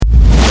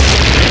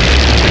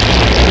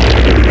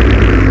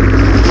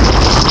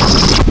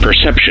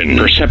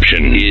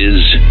Perception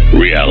is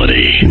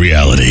reality.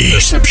 Reality.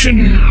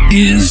 Perception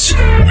is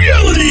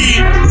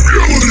reality.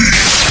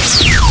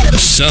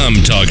 Some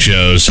talk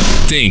shows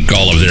think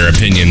all of their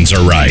opinions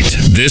are right.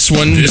 This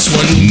one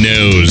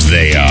knows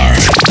they are.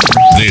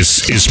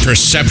 This is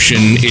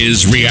Perception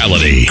is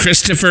Reality.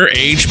 Christopher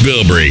H.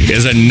 Bilbrey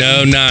is a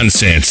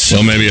no-nonsense,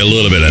 well, maybe a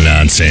little bit of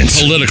nonsense,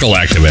 political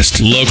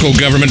activist, local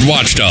government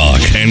watchdog,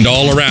 and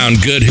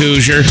all-around good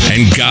Hoosier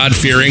and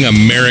God-fearing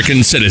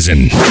American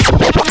citizen.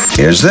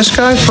 Is this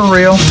guy for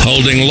real?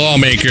 Holding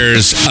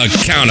lawmakers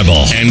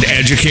accountable and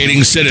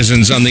educating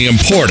citizens on the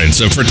importance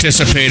of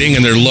participating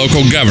in their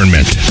local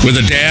government with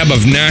a dab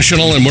of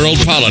national and world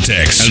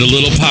politics and a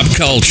little pop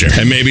culture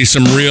and maybe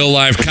some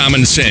real-life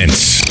common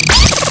sense.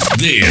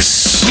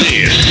 This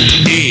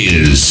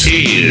is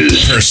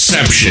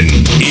Perception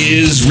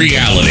is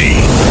Reality.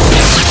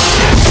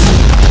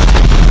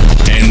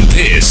 And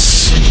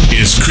this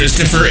is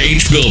Christopher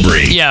H.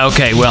 Bilbrey. Yeah,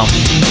 okay, well,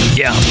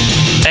 yeah.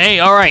 Hey,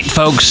 all right,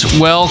 folks,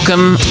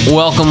 welcome.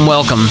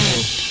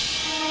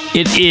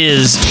 It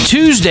is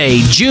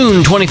Tuesday,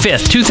 June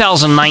 25th,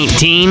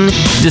 2019.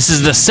 This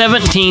is the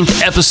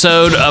 17th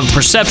episode of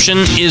Perception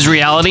is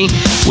Reality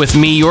with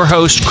me, your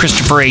host,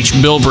 Christopher H.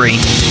 Bilbrey.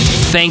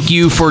 Thank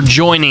you for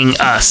joining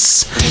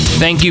us.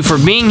 Thank you for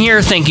being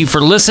here. Thank you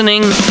for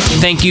listening.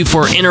 Thank you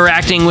for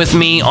interacting with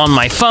me on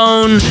my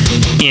phone,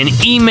 in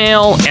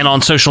email, and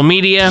on social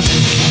media.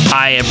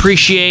 I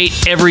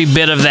appreciate every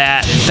bit of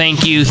that.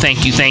 Thank you.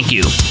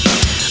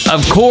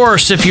 Of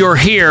course, if you're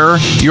here,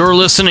 you're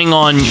listening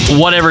on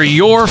whatever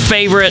your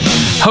favorite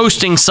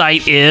hosting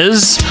site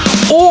is,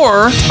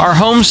 or our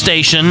home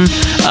station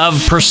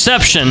of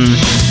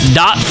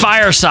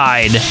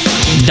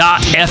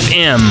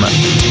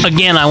perception.fireside.fm.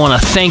 Again, I want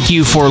to thank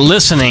you for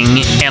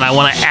listening, and I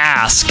want to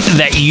ask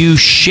that you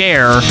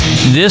share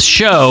this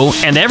show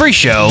and every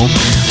show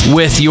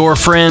with your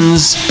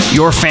friends,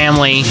 your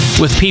family,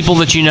 with people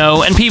that you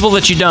know and people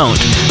that you don't.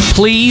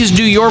 Please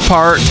do your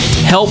part.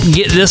 Help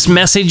get this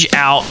message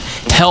out.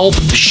 Help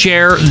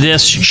share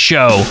this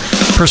show.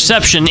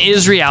 Perception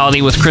is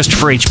Reality with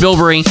Christopher H.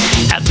 Bilbrey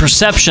at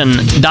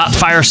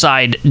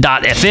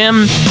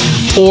perception.fireside.fm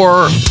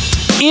or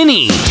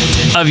any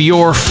of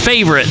your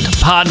favorite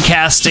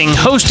podcasting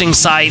hosting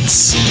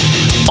sites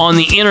on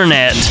the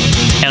internet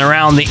and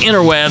around the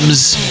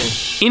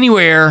interwebs,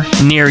 anywhere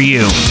near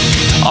you.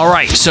 All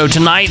right, so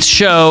tonight's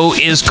show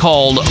is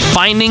called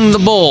Finding the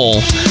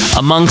Bull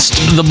Amongst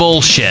the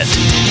Bullshit.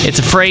 It's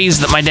a phrase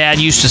that my dad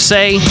used to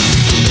say.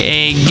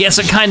 I guess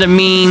it kind of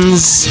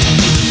means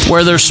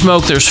where there's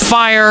smoke, there's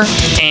fire,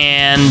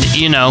 and,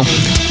 you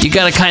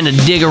got to kind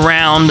of dig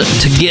around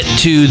to get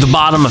to the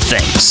bottom of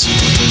things.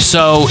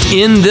 So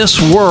in this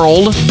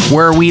world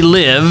where we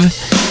live,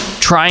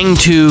 trying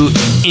to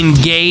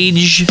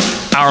engage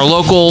our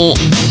local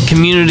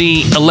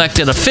community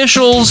elected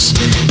officials,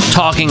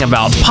 talking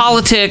about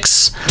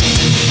politics.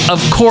 Of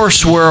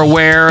course, we're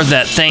aware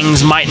that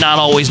things might not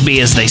always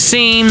be as they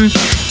seem.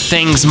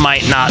 Things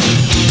might not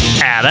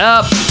add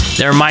up.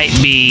 There might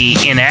be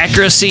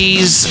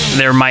inaccuracies.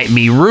 There might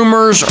be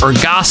rumors or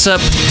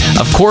gossip.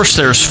 Of course,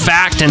 there's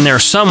fact in there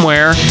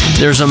somewhere.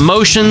 There's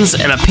emotions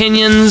and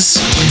opinions.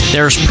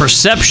 There's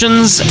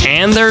perceptions,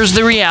 and there's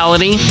the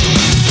reality.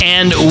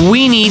 And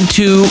we need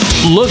to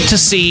look to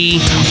see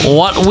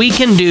what we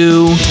can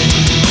do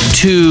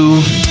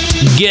to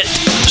get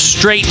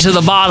straight to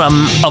the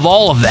bottom of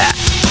all of that.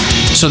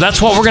 So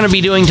that's what we're going to be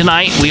doing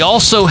tonight. We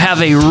also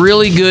have a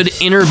really good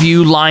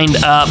interview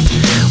lined up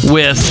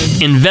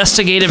with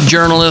investigative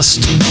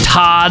journalist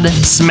Todd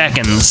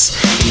Smeckens.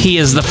 He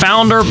is the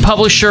founder,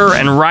 publisher,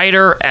 and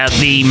writer at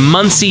the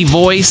Muncie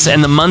Voice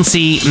and the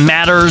Muncie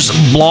Matters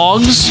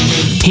blogs.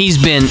 He's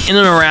been in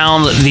and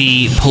around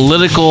the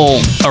political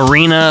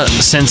arena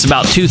since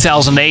about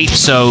 2008,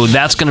 so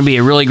that's going to be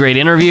a really great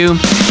interview.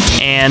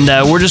 And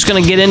we're just going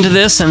to get into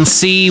this and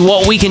see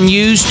what we can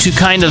use to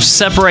kind of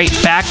separate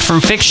fact from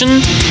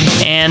fiction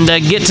and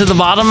get to the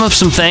bottom of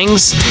some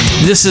things.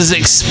 This is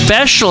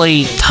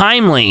especially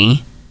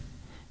timely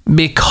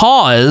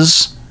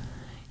because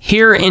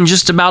here in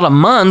just about a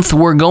month,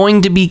 we're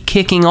going to be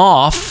kicking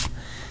off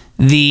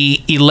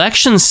the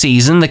election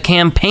season, the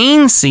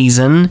campaign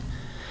season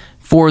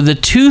for the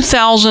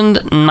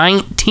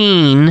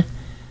 2019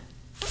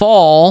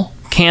 fall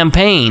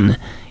campaign.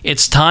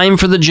 It's time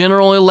for the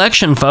general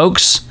election,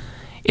 folks.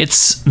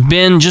 It's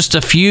been just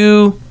a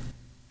few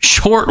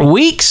short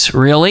weeks,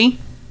 really,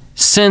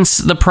 since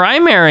the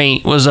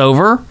primary was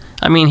over.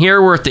 I mean,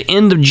 here we're at the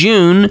end of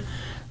June,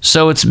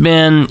 so it's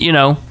been,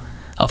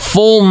 a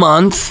full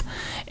month,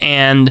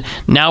 and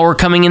now we're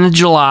coming into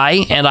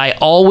July, and I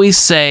always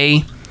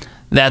say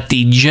that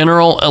the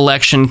general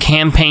election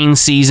campaign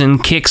season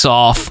kicks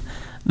off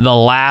the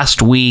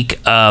last week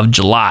of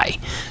July.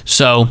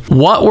 So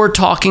what we're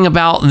talking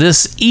about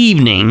this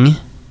evening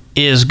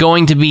is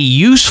going to be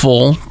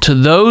useful to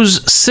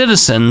those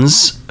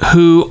citizens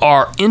who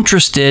are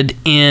interested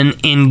in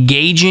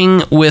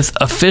engaging with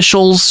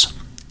officials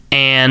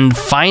and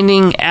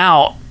finding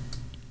out,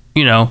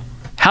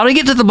 how to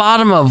get to the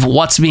bottom of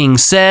what's being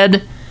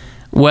said,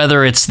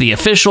 whether it's the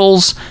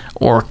officials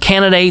or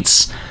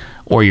candidates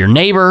or your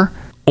neighbor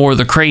or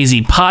the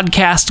crazy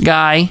podcast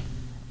guy,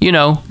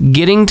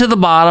 getting to the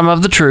bottom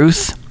of the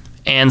truth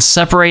and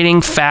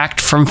separating fact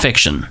from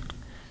fiction.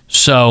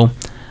 So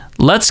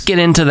let's get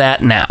into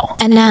that now.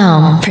 And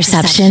now,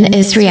 Perception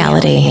is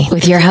Reality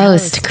with your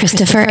host,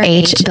 Christopher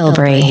H.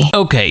 Bilbrey.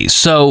 Okay,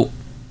 so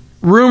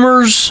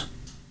rumors,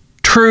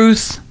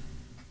 truth,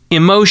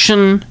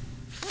 emotion,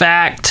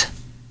 fact,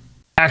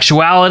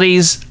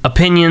 actualities,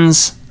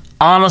 opinions,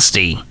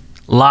 honesty,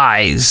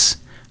 lies,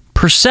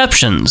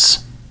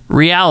 perceptions,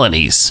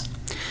 realities.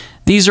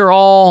 These are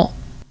all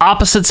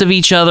opposites of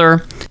each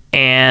other,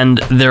 and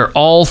they're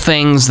all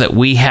things that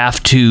we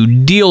have to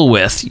deal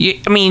with.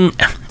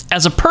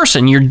 As a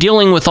person, you're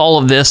dealing with all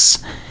of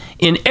this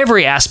in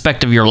every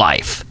aspect of your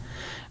life.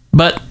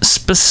 But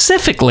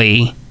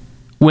specifically,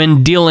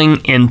 when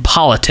dealing in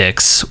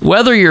politics,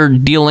 whether you're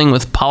dealing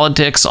with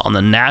politics on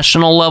the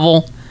national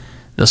level,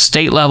 the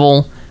state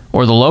level,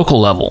 or the local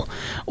level,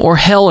 or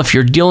hell, if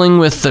you're dealing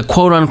with the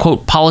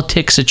quote-unquote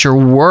politics at your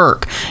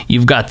work,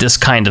 you've got this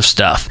kind of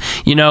stuff.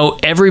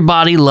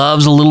 Everybody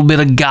loves a little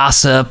bit of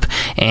gossip,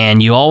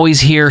 and you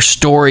always hear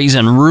stories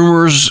and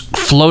rumors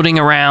floating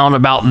around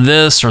about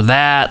this or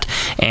that,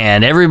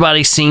 and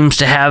everybody seems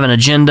to have an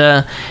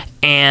agenda,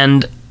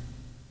 and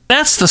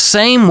that's the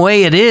same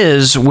way it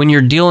is when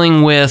you're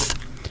dealing with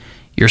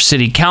your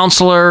city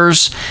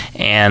councilors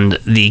and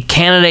the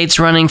candidates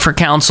running for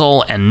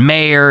council and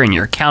mayor and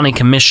your county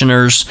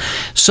commissioners.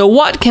 So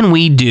what can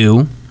we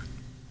do,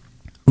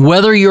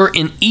 whether you're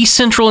in East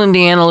Central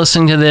Indiana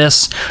listening to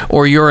this,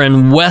 or you're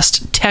in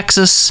West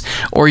Texas,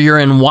 or you're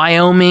in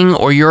Wyoming,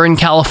 or you're in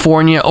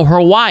California or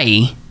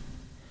Hawaii,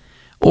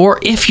 or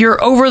if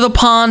you're over the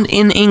pond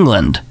in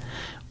England?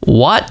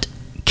 What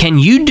can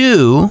you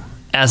do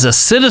as a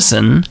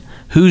citizen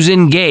who's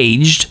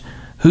engaged,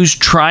 who's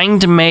trying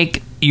to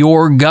make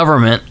your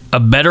government a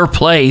better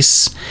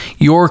place,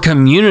 your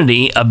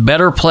community a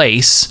better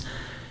place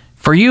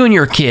for you and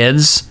your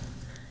kids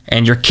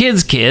and your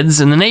kids' kids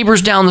and the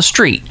neighbors down the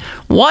street?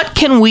 What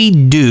can we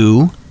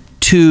do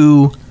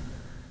to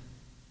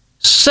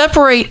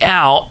separate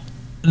out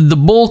the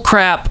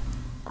bullcrap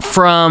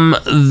from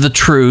the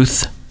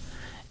truth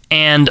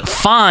and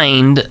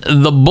find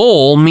the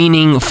bull,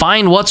 meaning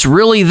find what's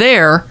really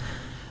there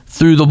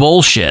through the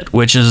bullshit,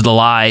 which is the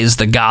lies,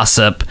 the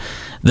gossip,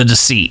 the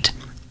deceit?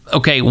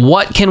 Okay,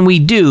 what can we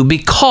do?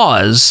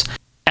 Because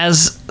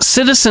as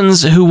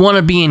citizens who want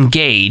to be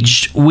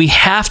engaged, we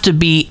have to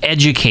be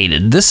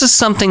educated. This is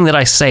something that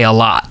I say a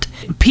lot.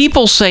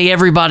 People say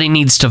everybody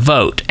needs to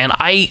vote, and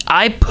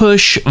I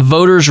push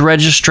voters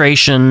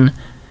registration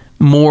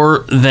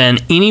more than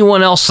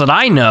anyone else that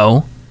I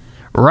know.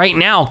 Right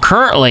now,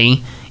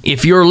 currently,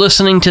 if you're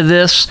listening to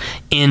this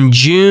in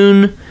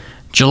June,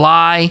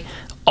 July,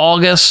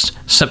 August,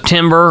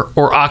 September,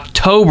 or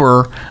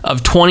October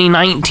of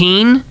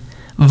 2019,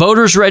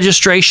 voters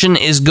registration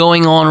is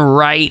going on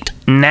right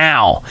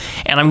now.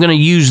 And I'm going to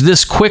use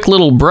this quick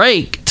little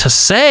break to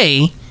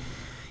say,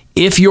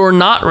 if you're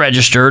not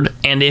registered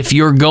and if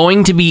you're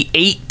going to be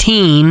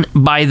 18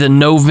 by the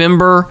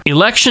November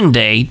election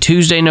day,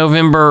 Tuesday,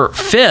 November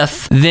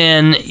 5th,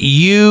 then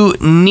you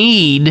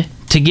need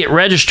to get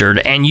registered.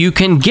 And you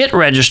can get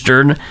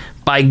registered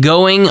by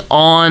going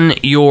on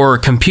your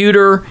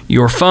computer,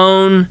 your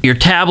phone, your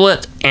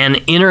tablet,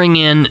 and entering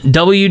in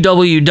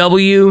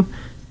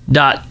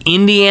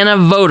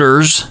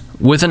www.indianavoters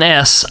with an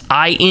S,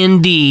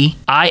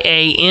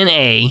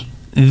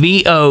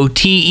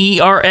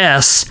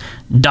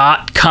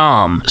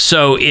 INDIANAVOTERS.com.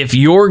 So if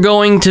you're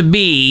going to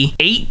be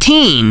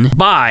 18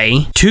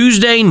 by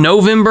Tuesday,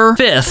 November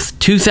 5th,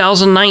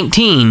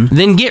 2019,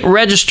 then get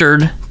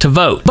registered to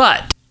vote.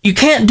 But you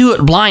can't do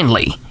it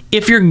blindly.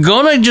 If you're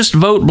going to just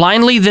vote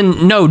blindly,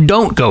 then no,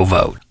 don't go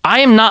vote. I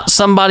am not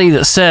somebody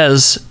that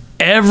says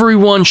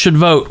everyone should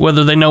vote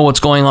whether they know what's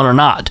going on or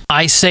not.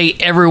 I say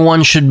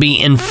everyone should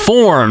be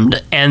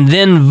informed and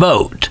then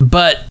vote.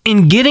 But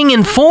in getting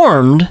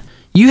informed,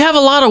 you have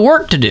a lot of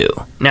work to do.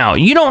 Now,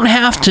 you don't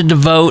have to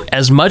devote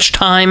as much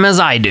time as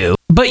I do,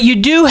 but you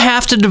do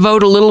have to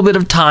devote a little bit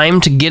of time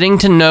to getting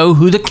to know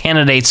who the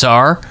candidates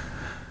are.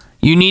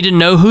 You need to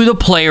know who the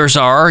players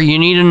are. You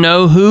need to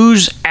know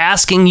who's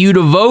asking you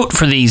to vote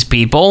for these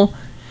people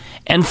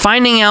and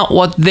finding out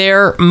what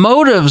their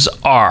motives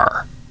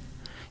are.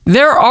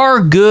 There are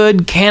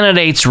good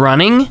candidates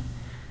running.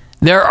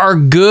 There are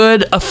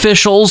good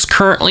officials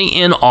currently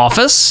in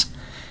office.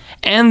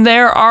 And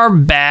there are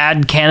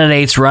bad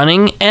candidates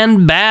running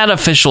and bad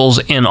officials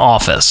in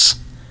office.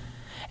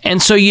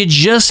 And so you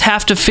just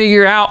have to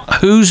figure out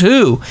who's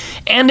who.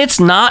 And it's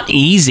not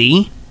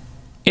easy.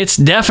 It's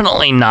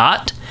definitely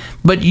not.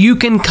 But you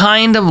can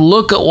kind of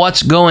look at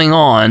what's going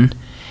on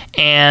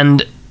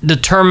and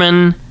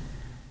determine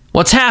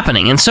what's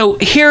happening. And so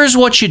here's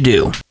what you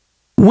do.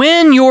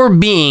 When you're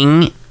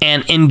being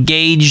an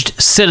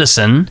engaged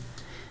citizen,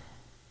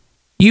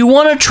 you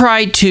want to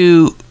try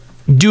to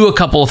do a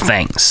couple of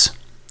things.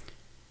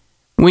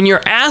 When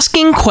you're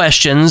asking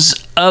questions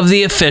of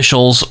the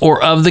officials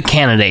or of the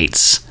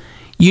candidates,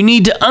 you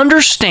need to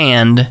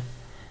understand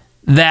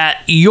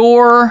that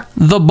you're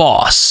the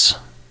boss.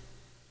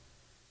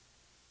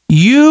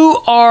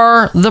 You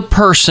are the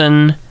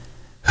person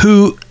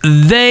who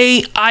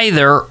they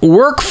either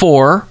work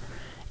for,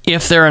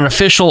 if they're an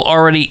official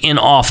already in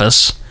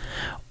office,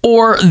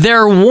 or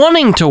they're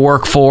wanting to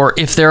work for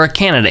if they're a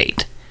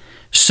candidate.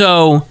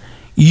 So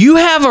you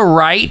have a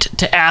right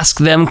to ask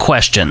them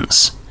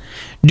questions.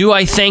 Do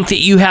I think that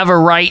you have a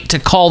right to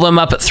call them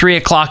up at 3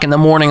 o'clock in the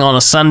morning on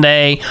a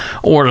Sunday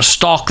or to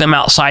stalk them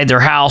outside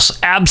their house?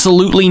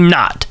 Absolutely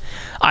not.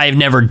 I have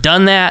never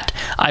done that.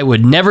 I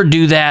would never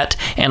do that,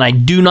 and I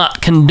do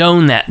not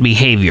condone that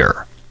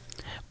behavior.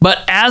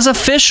 But as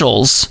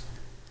officials,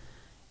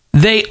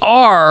 they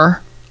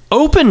are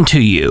open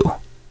to you.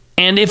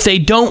 And if they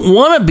don't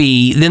want to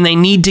be, then they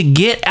need to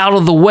get out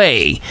of the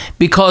way,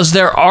 because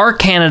there are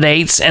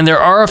candidates and there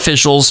are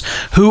officials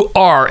who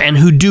are and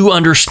who do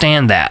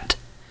understand that.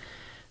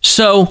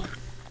 So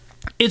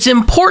it's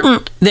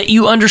important that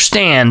you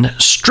understand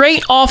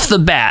straight off the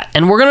bat,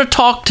 and we're going to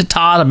talk to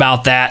Todd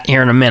about that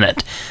here in a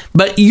minute,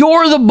 but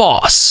you're the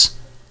boss.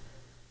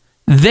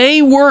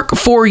 They work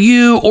for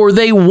you, or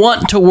they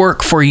want to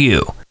work for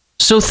you.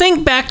 So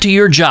think back to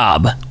your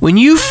job. When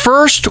you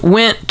first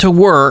went to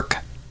work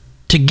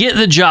to get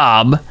the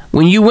job,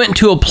 when you went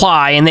to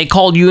apply and they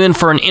called you in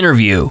for an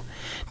interview,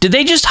 did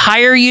they just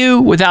hire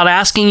you without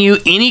asking you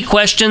any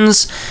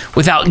questions,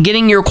 without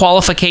getting your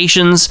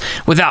qualifications,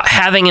 without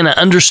having an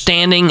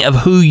understanding of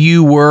who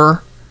you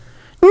were?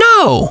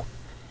 No.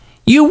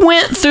 You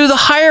went through the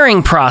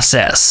hiring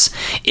process.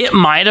 It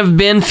might have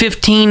been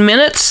 15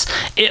 minutes.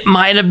 It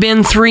might have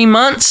been 3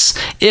 months.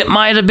 It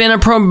might have been a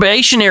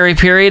probationary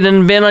period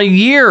and been a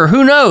year.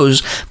 Who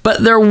knows?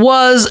 But there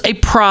was a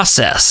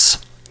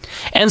process.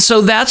 And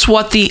so that's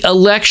what the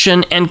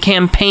election and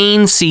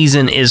campaign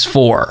season is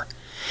for.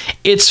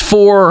 It's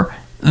for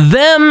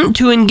them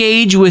to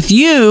engage with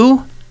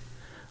you,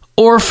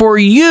 or for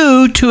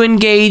you to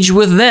engage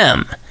with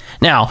them.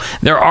 Now,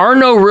 there are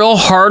no real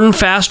hard and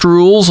fast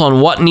rules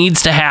on what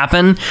needs to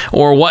happen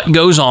or what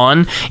goes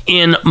on.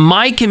 In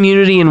my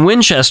community in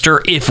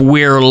Winchester, if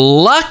we're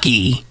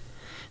lucky,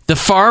 the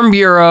Farm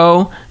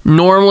Bureau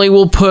normally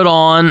will put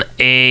on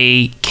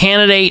a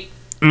candidate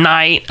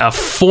night, a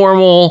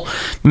formal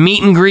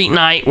meet and greet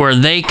night where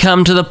they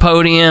come to the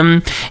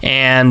podium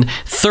and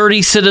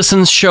 30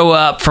 citizens show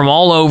up from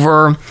all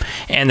over,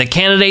 and the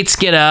candidates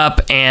get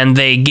up and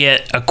they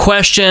get a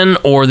question,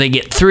 or they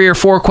get 3 or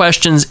 4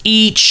 questions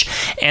each,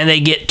 and they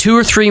get 2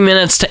 or 3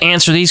 minutes to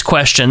answer these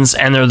questions,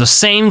 and they're the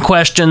same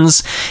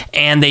questions,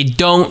 and they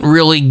don't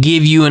really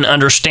give you an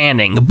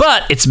understanding,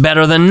 but it's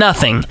better than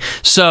nothing.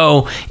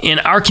 So in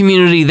our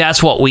community,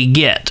 that's what we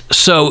get.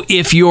 So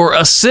if you're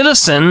a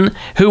citizen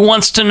who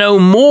wants to know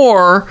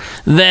more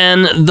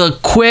than the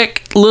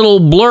quick little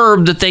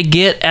blurb that they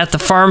get at the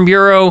Farm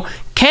Bureau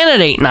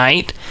candidate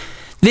night,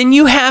 then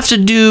you have to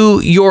do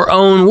your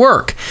own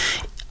work.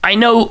 I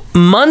know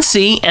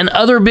Muncie and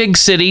other big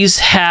cities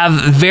have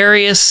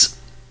various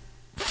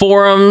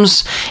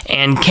forums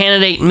and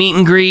candidate meet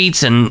and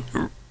greets, and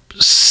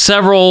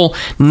several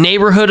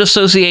neighborhood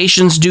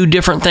associations do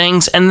different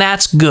things, and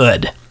that's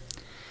good.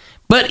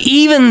 But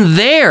even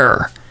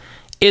there,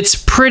 it's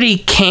pretty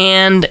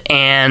canned,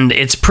 and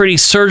it's pretty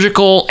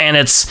surgical, and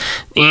it's,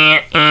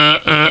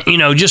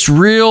 just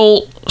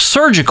real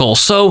surgical.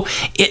 So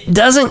it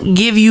doesn't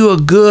give you a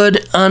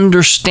good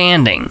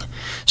understanding.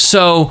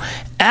 So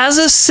as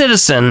a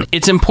citizen,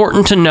 it's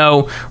important to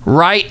know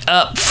right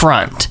up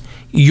front,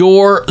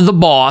 you're the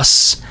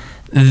boss.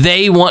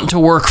 They want to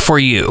work for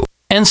you.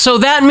 And so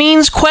that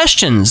means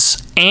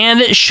questions,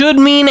 and it should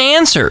mean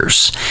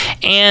answers.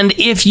 And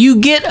if you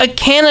get a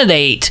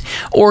candidate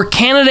or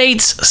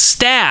candidate's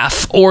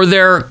staff or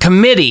their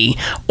committee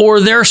or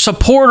their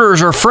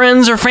supporters or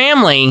friends or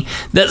family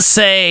that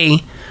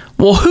say,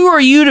 well, who are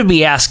you to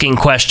be asking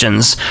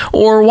questions?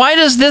 Or why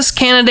does this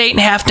candidate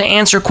have to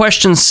answer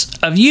questions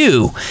of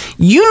you?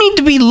 You need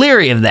to be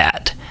leery of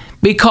that.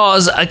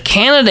 Because a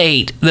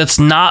candidate that's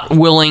not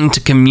willing to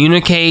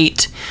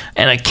communicate,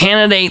 and a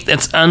candidate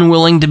that's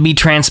unwilling to be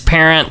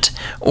transparent,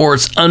 or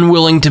is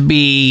unwilling to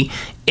be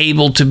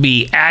able to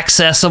be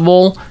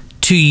accessible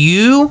to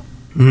you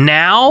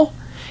now,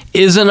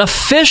 is an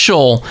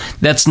official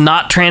that's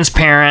not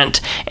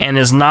transparent and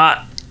is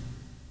not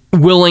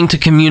willing to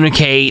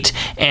communicate,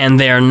 and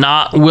they're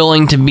not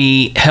willing to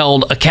be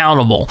held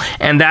accountable.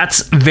 And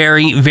that's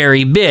very,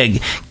 very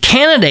big.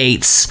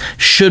 Candidates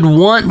should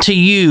want to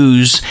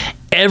use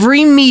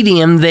every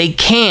medium they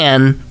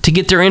can to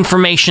get their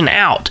information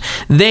out.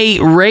 They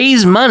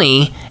raise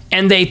money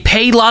and they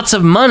pay lots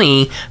of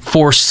money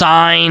for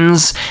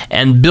signs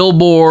and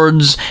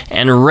billboards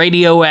and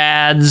radio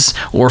ads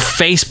or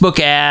Facebook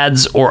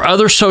ads or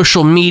other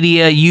social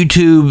media,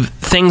 YouTube,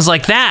 things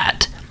like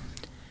that.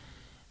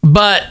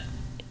 But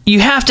you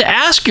have to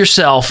ask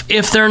yourself,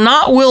 if they're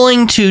not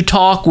willing to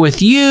talk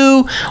with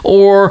you,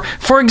 or,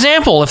 for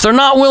example, if they're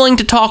not willing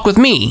to talk with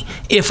me,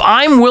 if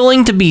I'm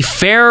willing to be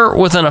fair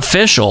with an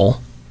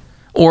official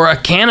or a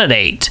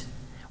candidate,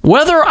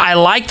 Whether I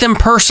like them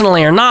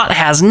personally or not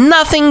has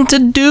nothing to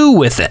do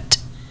with it.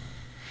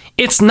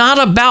 It's not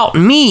about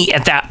me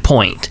at that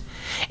point.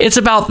 It's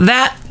about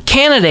that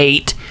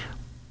candidate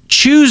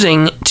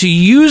choosing to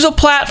use a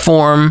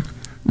platform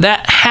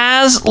that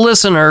has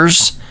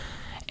listeners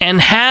and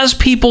has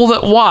people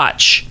that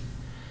watch.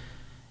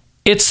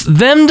 It's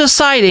them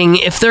deciding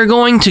if they're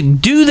going to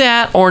do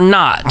that or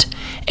not.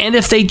 And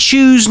if they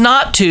choose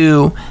not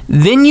to,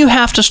 then you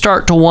have to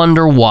start to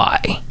wonder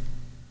why.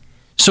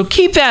 So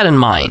keep that in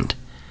mind.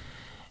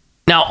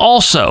 Now,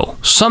 also,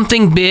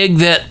 something big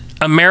that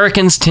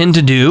Americans tend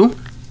to do,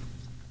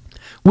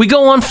 we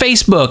go on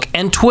Facebook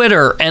and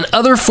Twitter and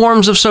other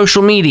forms of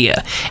social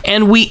media,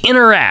 and we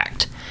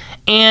interact.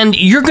 And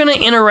you're going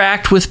to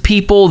interact with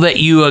people that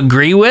you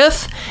agree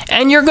with,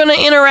 and you're going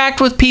to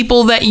interact with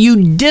people that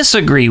you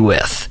disagree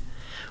with.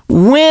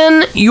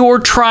 When you're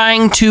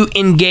trying to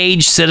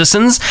engage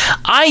citizens,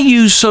 I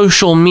use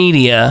social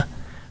media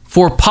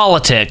for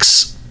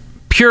politics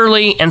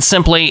purely and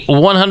simply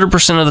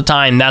 100% of the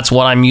time. That's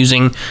what I'm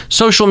using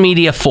social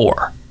media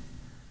for.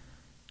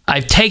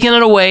 I've taken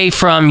it away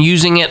from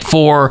using it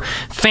for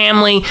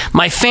family.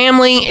 My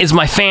family is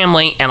my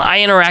family, and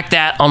I interact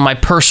that on my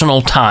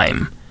personal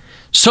time.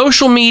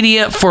 Social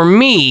media for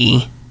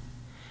me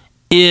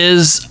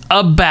is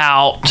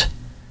about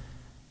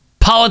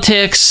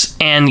politics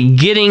and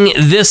getting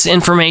this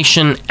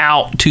information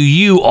out to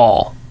you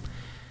all.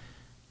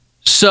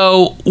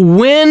 So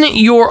when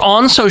you're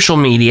on social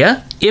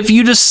media, if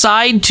you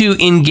decide to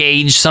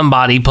engage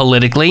somebody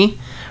politically,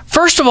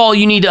 first of all,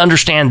 you need to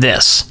understand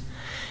this.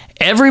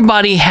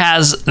 Everybody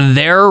has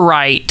their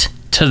right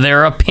to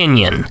their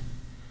opinion.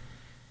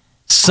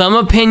 Some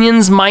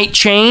opinions might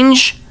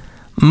change.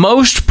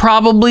 Most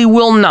probably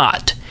will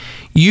not.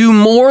 You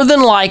more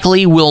than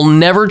likely will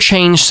never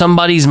change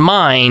somebody's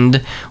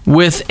mind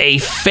with a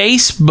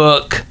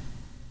Facebook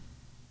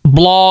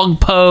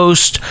blog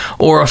post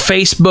or a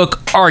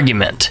Facebook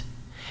argument.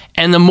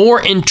 And the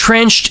more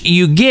entrenched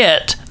you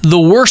get, the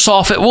worse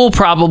off it will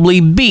probably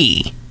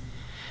be.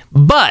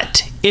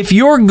 But if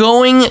you're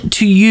going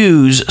to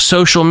use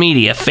social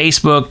media,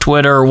 Facebook,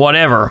 Twitter,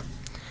 whatever,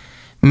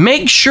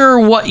 make sure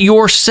what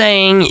you're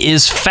saying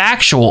is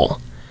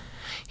factual.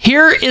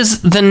 Here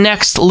is the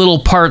next little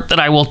part that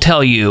I will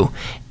tell you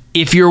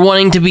if you're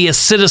wanting to be a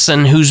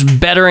citizen who's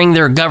bettering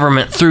their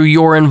government through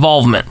your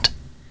involvement.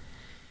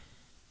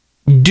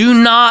 Do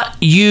not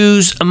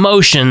use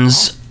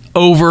emotions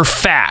over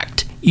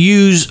fact.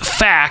 Use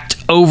fact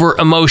over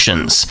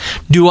emotions.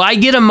 Do I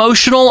get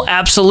emotional?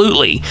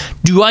 Absolutely.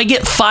 Do I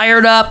get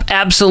fired up?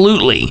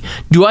 Absolutely.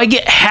 Do I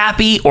get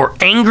happy or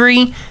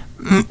angry?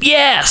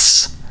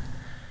 Yes.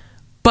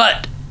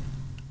 But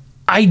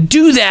I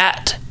do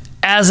that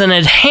as an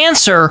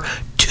enhancer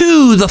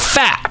to the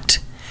fact.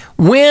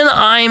 When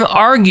I'm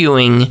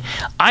arguing,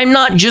 I'm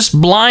not just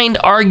blind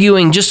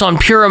arguing just on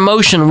pure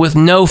emotion with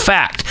no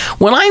fact.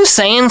 When I'm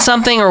saying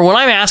something or when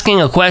I'm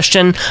asking a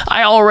question,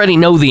 I already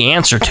know the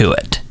answer to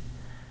it.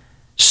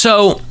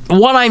 So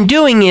what I'm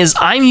doing is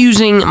I'm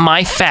using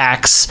my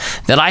facts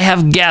that I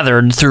have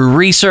gathered through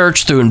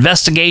research, through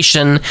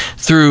investigation,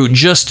 through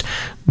just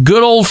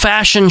good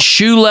old-fashioned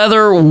shoe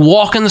leather,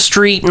 walking the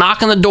street,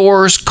 knocking the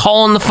doors,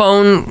 calling the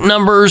phone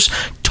numbers,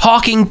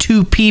 talking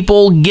to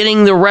people,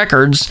 getting the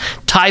records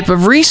type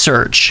of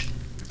research.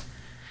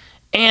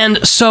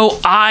 And so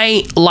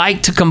I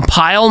like to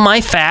compile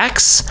my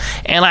facts,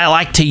 and I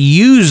like to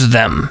use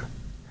them.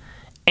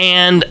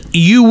 And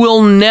you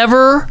will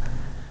never,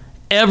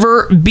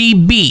 ever be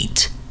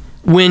beat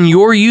when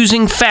you're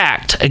using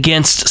fact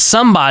against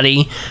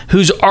somebody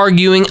who's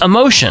arguing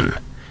emotion.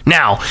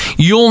 Now,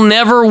 you'll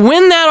never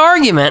win that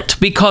argument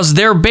because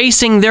they're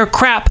basing their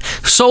crap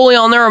solely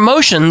on their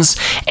emotions,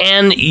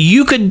 and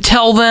you could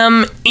tell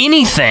them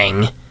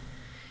anything.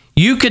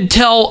 You could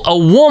tell a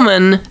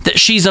woman that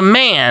she's a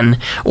man,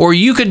 or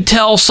you could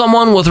tell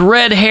someone with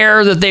red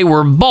hair that they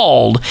were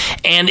bald,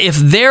 and if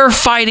they're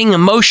fighting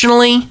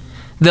emotionally,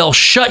 they'll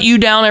shut you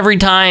down every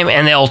time,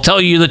 and they'll tell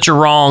you that you're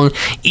wrong,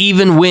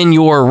 even when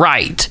you're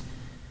right.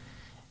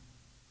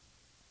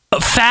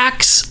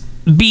 Facts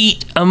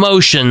beat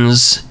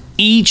emotions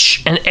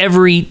each and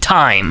every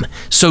time.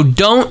 So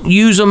don't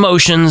use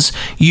emotions,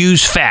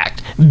 use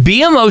fact.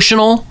 Be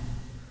emotional,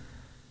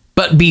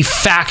 but be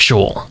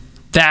factual.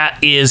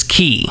 That is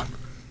key.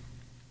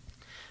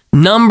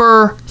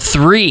 Number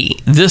 3.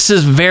 This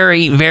is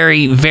very,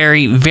 very,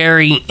 very,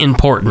 very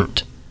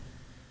important.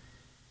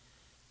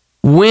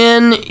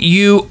 When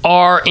you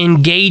are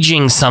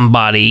engaging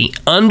somebody,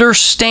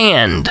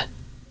 understand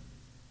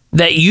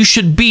that you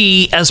should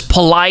be as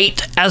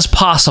polite as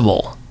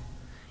possible.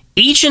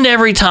 Each and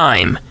every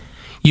time,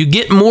 you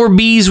get more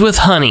bees with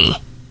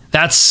honey.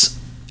 That's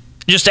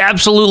just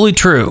absolutely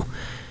true.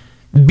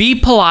 Be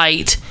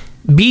polite,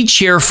 be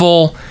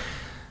cheerful.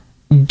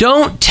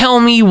 Don't tell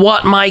me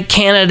what my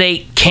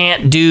candidate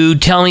can't do.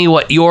 Tell me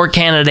what your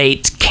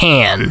candidate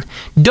can.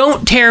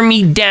 Don't tear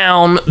me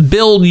down.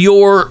 Build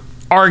your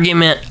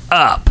argument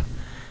up.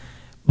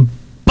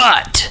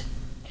 But,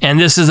 and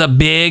this is a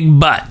big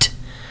but,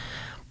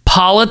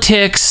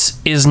 Politics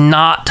is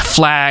not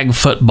flag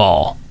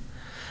football.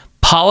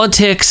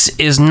 Politics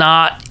is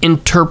not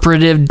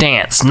interpretive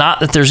dance. Not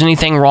that there's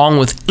anything wrong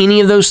with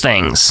any of those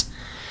things.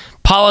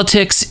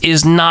 Politics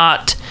is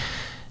not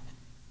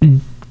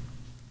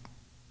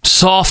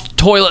soft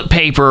toilet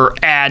paper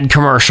ad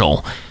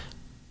commercial.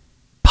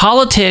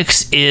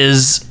 Politics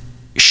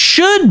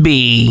should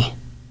be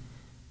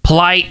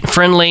polite,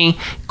 friendly,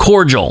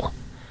 cordial,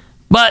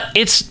 but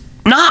it's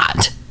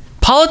not.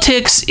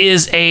 Politics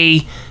is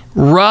a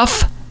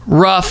rough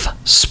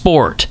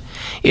sport.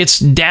 It's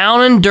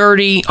down and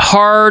dirty,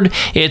 hard.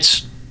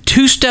 It's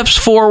 2 steps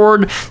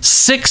forward,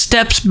 6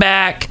 steps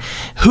back.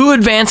 Who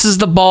advances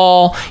the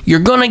ball?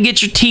 You're going to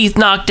get your teeth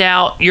knocked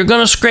out. You're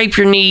going to scrape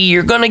your knee.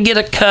 You're going to get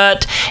a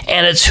cut.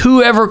 And it's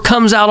whoever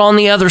comes out on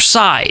the other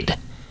side.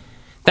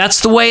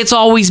 That's the way it's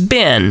always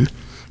been.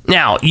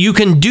 Now, you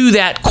can do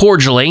that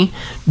cordially.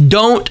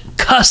 Don't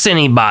cuss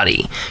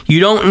anybody.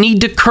 You don't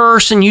need to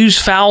curse and use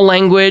foul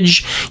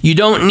language. You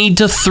don't need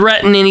to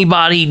threaten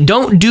anybody.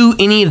 Don't do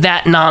any of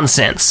that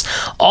nonsense.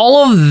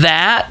 All of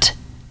that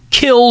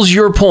kills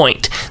your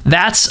point.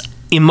 That's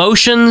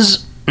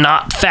emotions,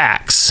 not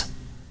facts.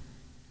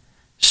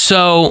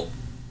 So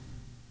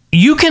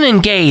you can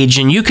engage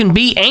and you can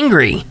be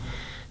angry.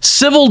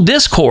 Civil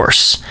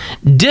discourse.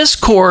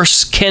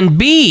 Discourse can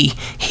be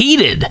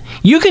heated.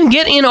 You can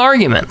get in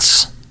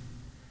arguments.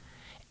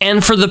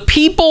 And for the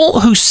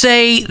people who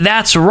say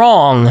that's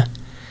wrong,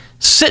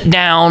 sit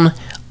down.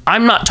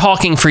 I'm not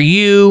talking for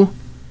you.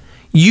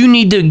 You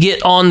need to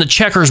get on the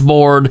checkers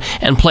board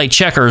and play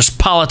checkers.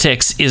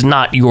 Politics is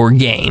not your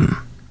game.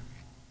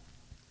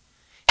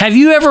 Have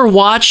you ever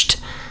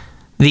watched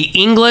the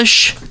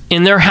English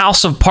in their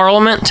House of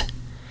Parliament?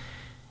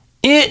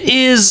 It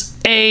is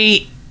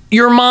a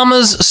your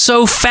mama's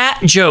so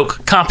fat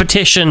joke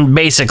competition,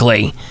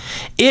 basically.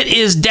 It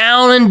is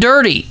down and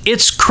dirty.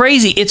 It's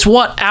crazy. It's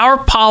what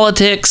our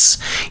politics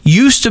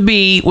used to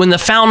be when the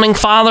founding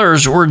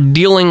fathers were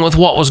dealing with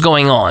what was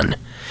going on.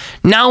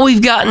 Now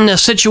we've gotten a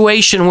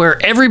situation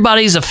where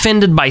everybody's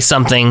offended by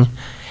something,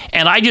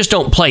 and I just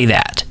don't play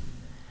that.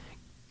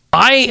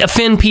 I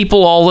offend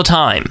people all the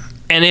time.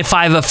 And if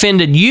I've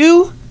offended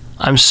you,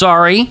 I'm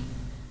sorry,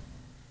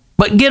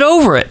 but get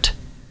over it.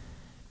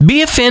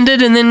 Be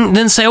offended and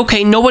then say,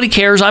 okay, nobody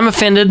cares. I'm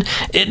offended.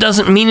 It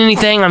doesn't mean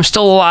anything. I'm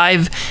still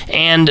alive.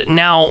 And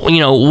now,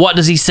 what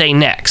does he say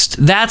next?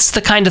 That's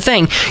the kind of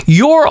thing.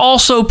 You're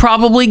also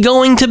probably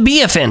going to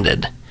be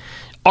offended.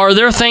 Are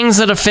there things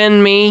that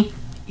offend me?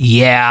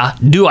 Yeah.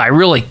 Do I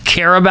really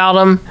care about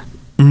them?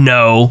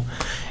 No.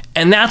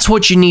 And that's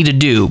what you need to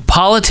do.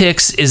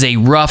 Politics is a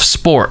rough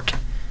sport.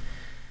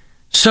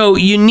 So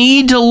you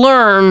need to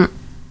learn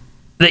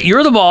that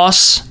you're the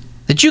boss,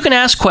 that you can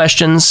ask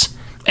questions,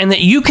 and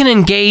that you can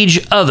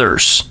engage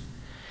others.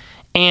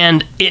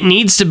 And it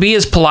needs to be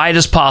as polite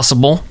as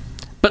possible,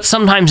 but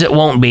sometimes it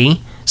won't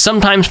be.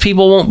 Sometimes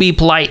people won't be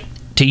polite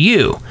to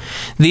you.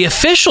 The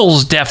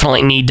officials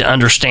definitely need to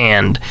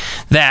understand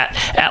that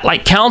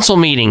at council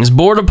meetings,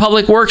 Board of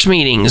Public Works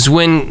meetings,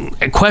 when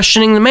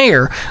questioning the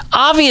mayor,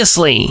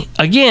 obviously,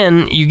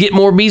 again, you get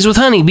more bees with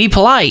honey, be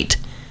polite.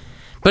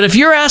 But if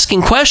you're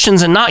asking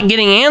questions and not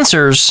getting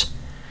answers,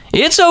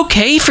 it's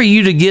okay for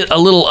you to get a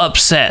little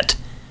upset.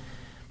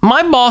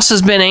 My boss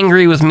has been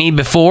angry with me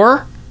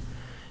before.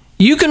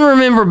 You can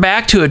remember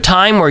back to a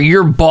time where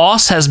your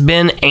boss has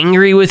been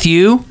angry with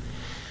you.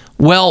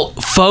 Well,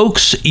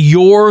 folks,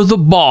 you're the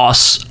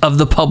boss of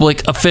the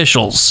public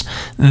officials.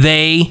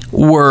 They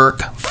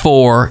work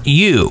for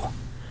you.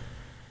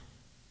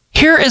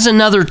 Here is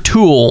another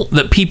tool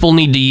that people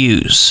need to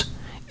use.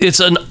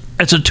 It's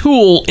a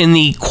tool in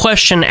the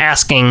question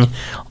asking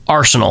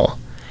arsenal.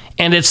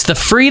 And it's the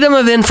Freedom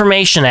of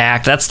Information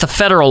Act, that's the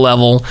federal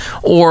level,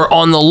 or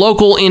on the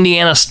local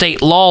Indiana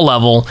state law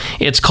level,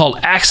 it's called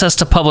Access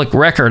to Public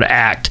Record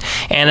Act,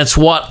 and it's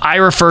what I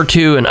refer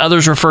to and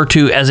others refer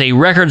to as a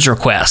records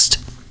request.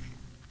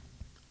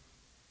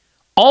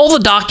 All the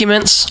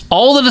documents,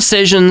 all the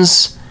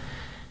decisions,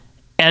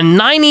 and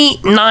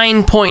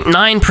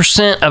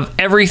 99.9% of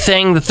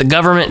everything that the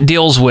government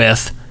deals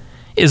with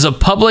is a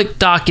public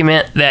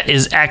document that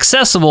is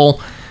accessible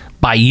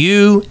by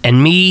you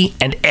and me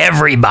and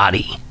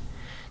everybody.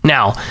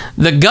 Now,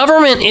 the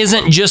government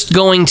isn't just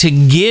going to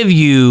give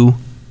you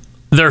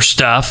their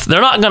stuff. They're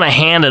not going to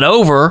hand it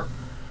over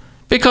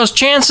because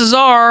chances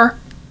are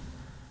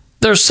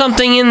there's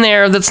something in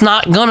there that's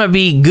not going to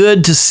be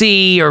good to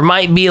see or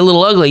might be a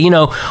little ugly.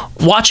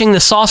 Watching the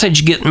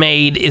sausage get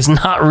made is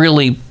not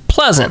really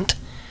pleasant.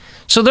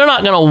 So they're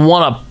not going to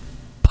want to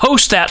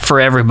post that for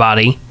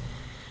everybody,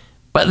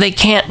 but they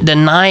can't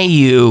deny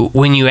you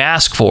when you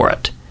ask for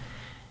it.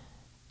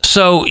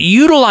 So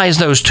utilize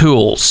those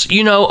tools.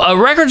 A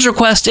records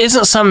request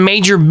isn't some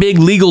major big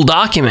legal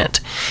document.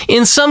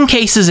 In some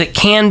cases it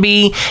can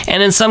be,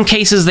 and in some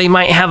cases they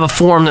might have a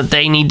form that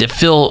they need to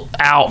fill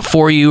out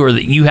for you or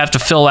that you have to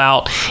fill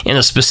out in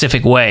a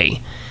specific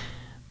way.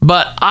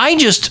 But I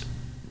just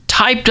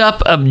typed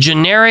up a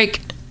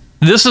generic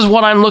This is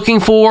what I'm looking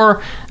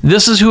for.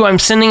 This is who I'm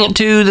sending it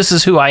to. This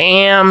is who I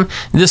am.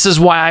 This is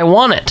why I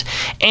want it.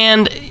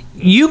 And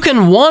you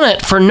can want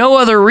it for no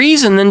other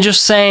reason than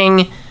just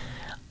saying,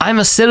 I'm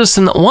a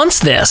citizen that wants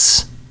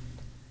this.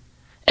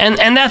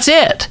 And that's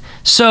it.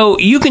 So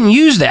you can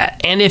use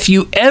that. And if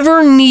you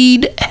ever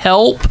need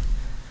help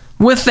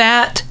with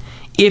that,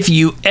 if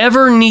you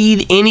ever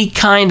need any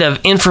kind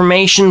of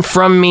information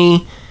from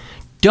me,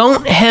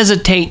 don't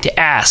hesitate to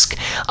ask.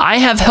 I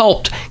have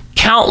helped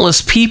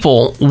countless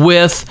people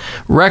with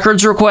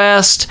records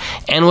requests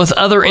and with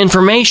other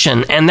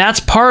information, and that's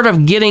part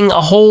of getting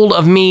a hold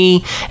of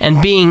me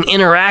and being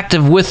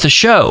interactive with the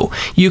show.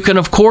 You can,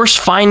 of course,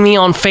 find me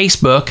on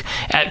Facebook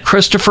at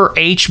Christopher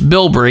H.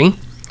 Bilbrey.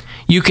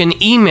 You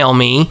can email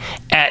me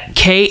at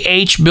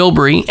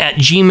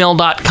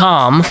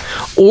khbilbrey@gmail.com,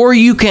 or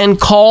you can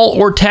call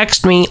or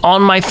text me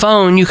on my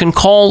phone. You can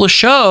call the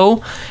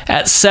show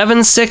at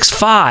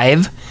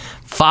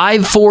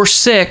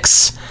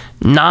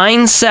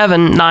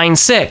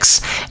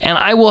 765-546-9796, and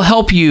I will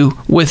help you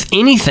with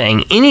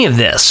anything, any of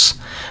this.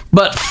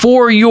 But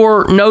for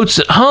your notes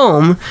at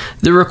home,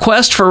 the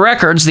request for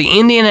records, the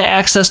Indiana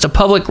Access to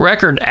Public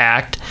Record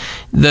Act,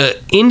 the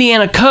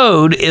Indiana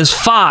code is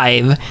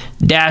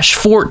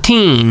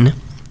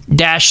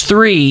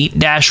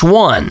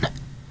 5-14-3-1.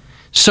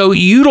 So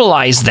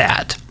utilize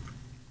that.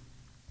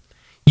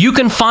 You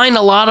can find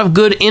a lot of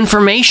good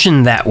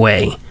information that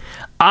way.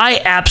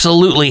 I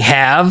absolutely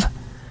have.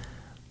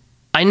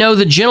 I know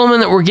the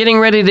gentleman that we're getting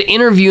ready to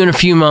interview in a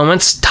few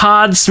moments,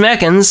 Todd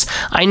Smekens,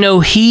 I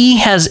know he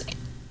has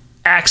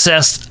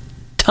accessed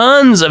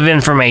tons of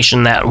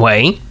information that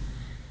way.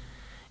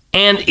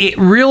 And it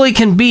really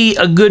can be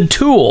a good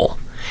tool.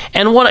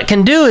 And what it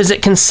can do is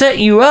it can set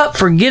you up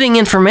for getting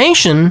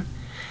information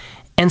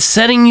and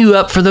setting you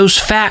up for those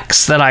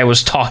facts that I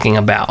was talking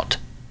about.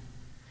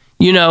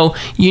 You know,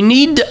 you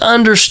need to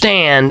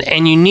understand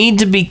and you need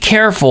to be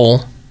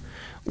careful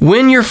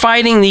when you're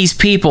fighting these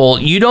people.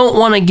 You don't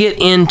want to get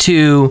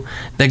into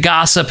the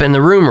gossip and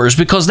the rumors,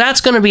 because that's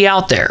going to be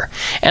out there.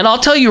 And I'll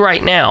tell you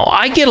right now,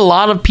 I get a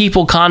lot of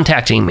people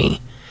contacting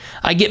me.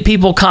 I get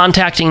people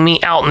contacting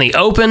me out in the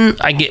open.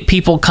 I get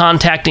people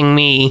contacting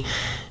me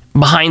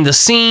behind the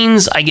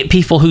scenes. I get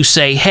people who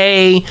say,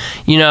 hey,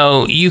 you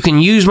know, you can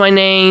use my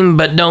name,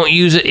 but don't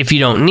use it if you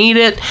don't need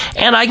it.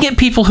 And I get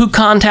people who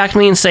contact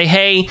me and say,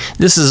 hey,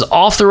 this is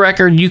off the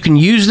record. You can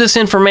use this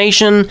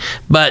information,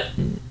 but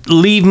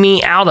leave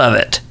me out of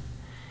it.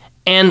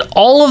 And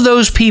all of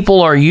those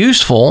people are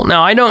useful.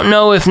 Now, I don't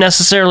know if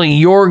necessarily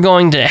you're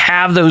going to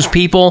have those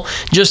people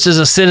just as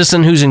a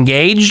citizen who's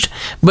engaged,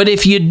 but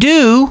if you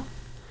do,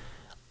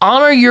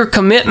 honor your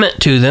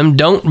commitment to them.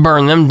 Don't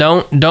burn them.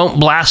 Don't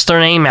blast their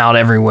name out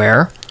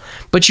everywhere.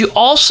 But you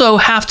also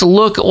have to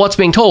look at what's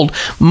being told.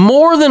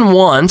 More than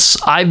once,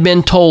 I've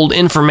been told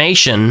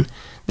information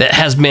that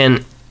has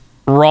been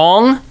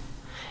wrong,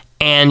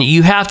 and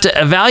you have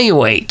to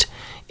evaluate.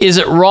 Is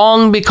it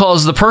wrong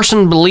because the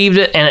person believed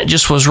it and it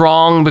just was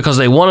wrong because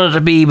they wanted it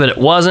to be, but it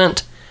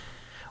wasn't?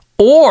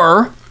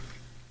 Or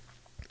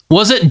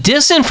was it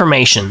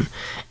disinformation?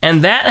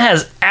 And that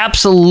has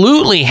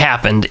absolutely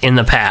happened in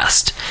the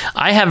past.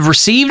 I have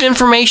received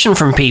information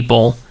from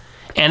people,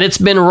 and it's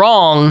been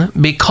wrong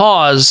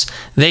because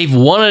they've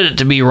wanted it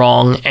to be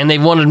wrong, and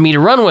they've wanted me to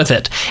run with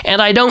it.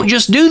 And I don't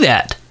just do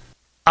that.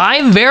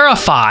 I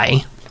verify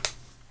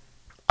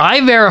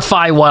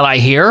what I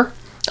hear.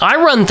 I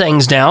run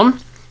things down,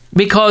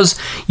 because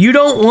you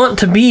don't want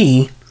to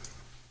be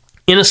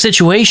in a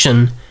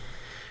situation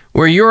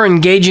where you're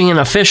engaging an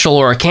official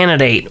or a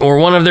candidate or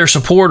one of their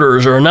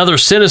supporters or another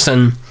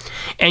citizen,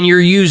 and you're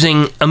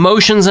using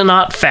emotions and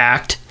not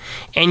fact,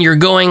 and you're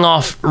going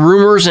off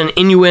rumors and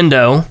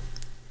innuendo,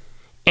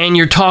 and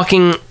you're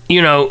talking,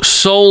 you know,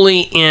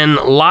 solely in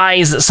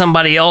lies that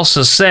somebody else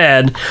has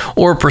said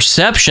or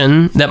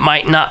perception that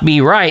might not be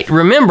right.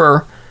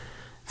 Remember,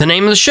 the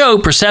name of the show,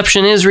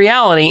 Perception is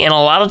Reality, and a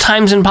lot of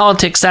times in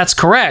politics that's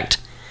correct,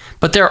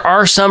 but there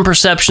are some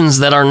perceptions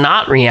that are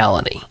not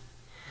reality.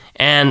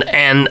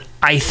 And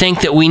I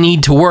think that we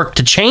need to work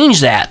to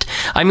change that.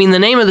 I mean, the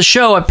name of the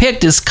show I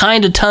picked is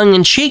kind of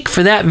tongue-in-cheek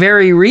for that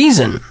very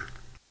reason.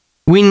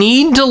 We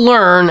need to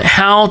learn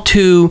how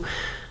to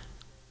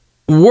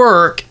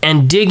work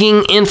and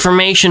digging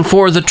information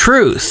for the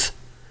truth.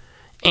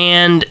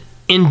 And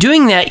in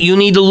doing that, you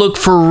need to look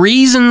for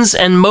reasons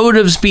and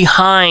motives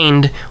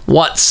behind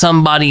what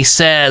somebody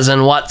says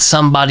and what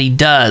somebody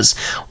does.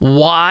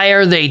 Why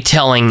are they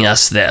telling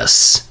us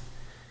this?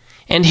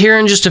 And here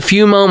in just a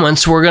few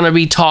moments, we're going to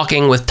be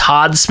talking with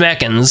Todd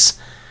Smekens,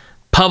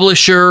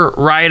 publisher,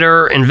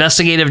 writer,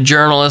 investigative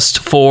journalist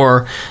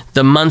for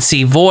the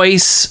Muncie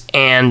Voice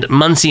and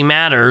Muncie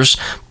Matters.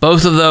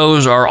 Both of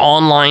those are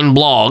online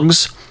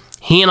blogs.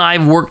 He and I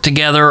have worked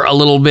together a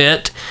little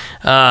bit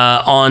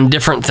on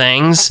different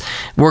things.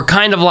 We're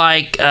kind of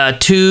like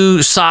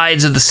two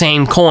sides of the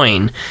same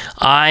coin.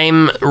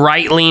 I'm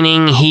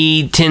right-leaning.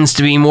 He tends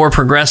to be more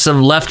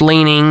progressive,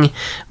 left-leaning,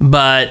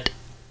 but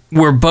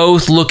we're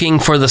both looking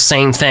for the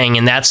same thing,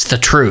 and that's the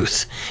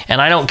truth.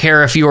 And I don't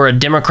care if you're a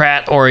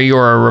Democrat or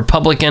you're a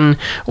Republican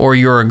or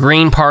you're a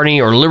Green Party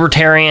or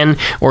Libertarian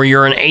or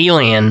you're an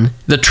alien.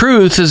 The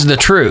truth is the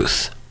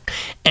truth.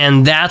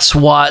 And that's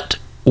what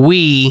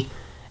we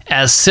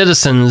as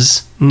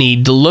citizens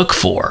need to look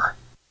for.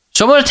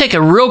 So I'm going to take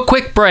a real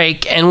quick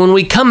break, and when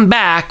we come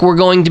back, we're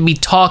going to be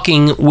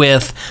talking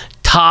with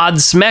Todd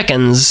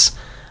Smekens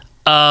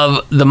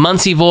of the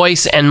Muncie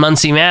Voice and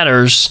Muncie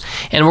Matters,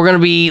 and we're going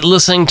to be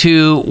listening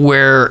to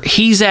where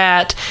he's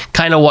at,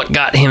 kind of what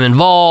got him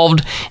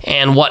involved,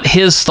 and what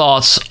his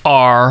thoughts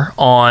are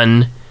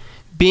on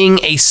being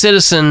a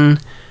citizen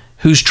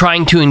who's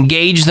trying to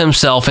engage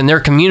themselves in their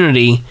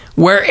community,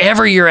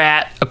 wherever you're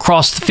at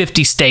across the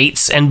 50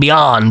 states and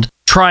beyond,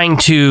 trying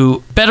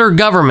to better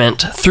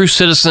government through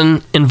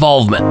citizen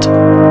involvement.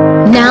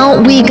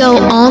 Now we go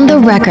on the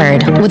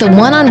record with a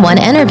one-on-one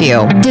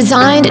interview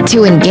designed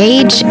to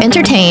engage,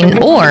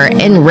 entertain, or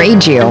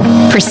enrage you.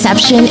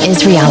 Perception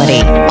is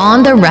reality.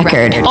 On the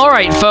record. All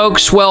right,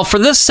 folks. Well, for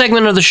this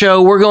segment of the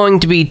show, we're going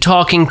to be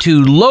talking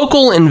to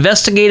local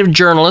investigative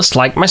journalists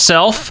like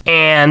myself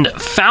and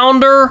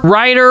founder,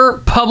 writer,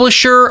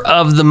 publisher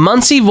of the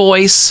Muncie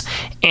Voice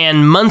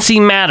and Muncie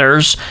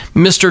Matters,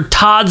 Mr.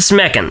 Todd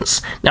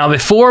Smekens. Now,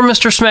 before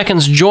Mr.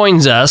 Smekens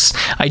joins us,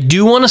 I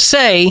do want to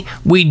say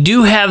we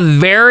do have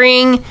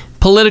varying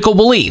political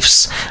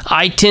beliefs.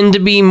 I tend to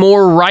be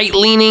more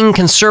right-leaning,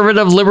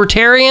 conservative,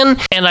 libertarian,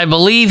 and I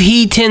believe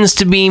he tends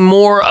to be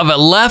more of a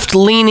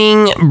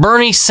left-leaning,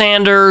 Bernie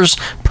Sanders,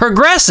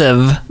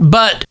 progressive.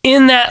 But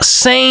in that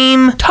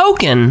same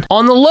token,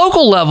 on the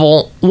local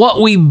level,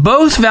 what we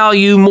both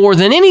value more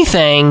than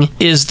anything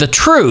is the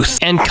truth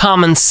and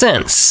common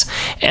sense.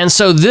 And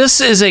so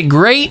this is a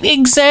great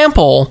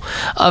example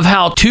of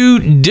how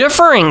two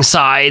differing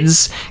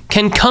sides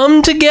can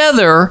come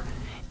together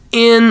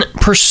in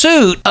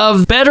pursuit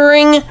of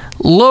bettering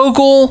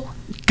local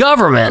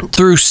government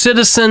through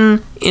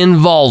citizen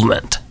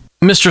involvement.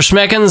 Mr.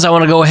 Smekens, I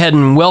want to go ahead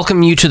and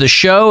welcome you to the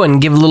show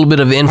and give a little bit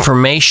of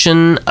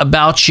information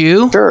about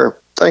you. Sure.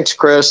 Thanks,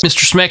 Chris.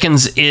 Mr.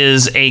 Smekens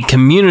is a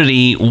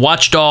community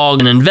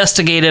watchdog, an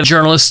investigative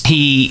journalist.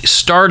 He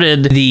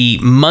started the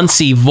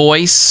Muncie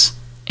Voice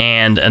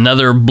and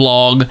another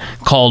blog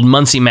called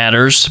Muncie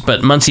Matters,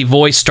 but Muncie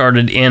Voice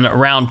started in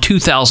around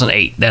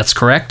 2008. That's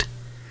correct?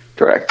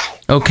 Correct.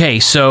 Okay,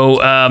 so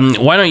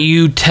why don't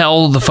you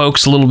tell the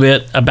folks a little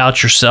bit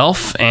about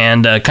yourself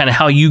and kind of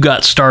how you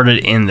got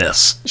started in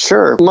this?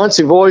 Sure.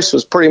 Muncie Voice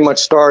was pretty much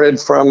started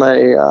from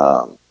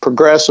a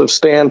progressive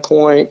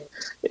standpoint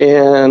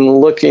in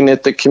looking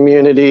at the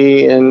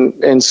community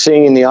and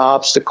seeing the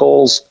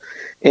obstacles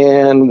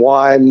and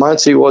why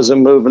Muncie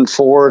wasn't moving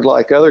forward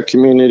like other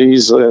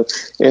communities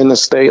in the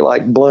state,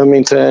 like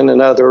Bloomington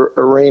and other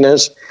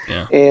arenas.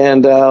 Yeah.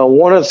 And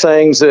one of the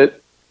things that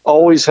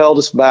always held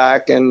us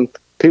back, and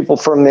people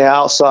from the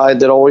outside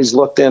that always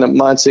looked in at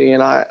Muncie,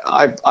 and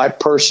I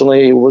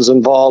personally was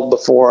involved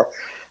before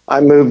I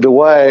moved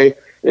away,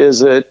 is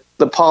that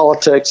the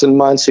politics in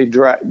Muncie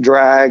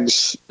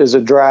is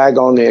a drag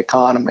on the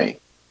economy.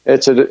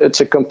 It's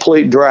a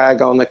complete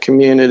drag on the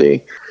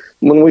community.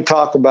 When we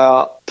talk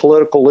about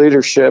political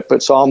leadership,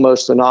 it's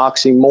almost an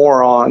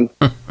oxymoron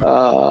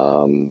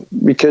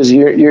because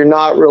you're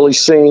not really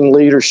seeing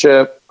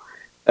leadership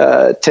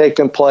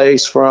taking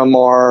place from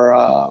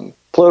our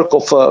political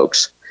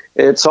folks.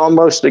 It's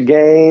almost a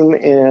game,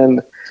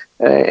 and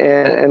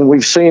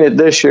we've seen it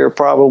this year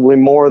probably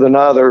more than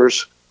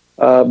others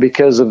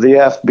because of the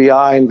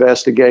FBI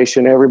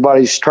investigation.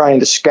 Everybody's trying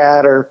to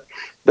scatter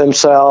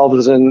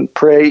themselves and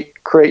create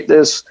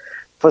this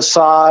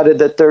facade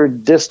that they're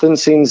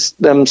distancing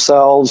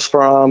themselves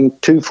from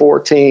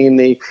 214,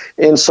 the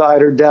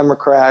insider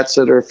Democrats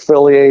that are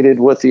affiliated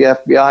with the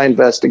FBI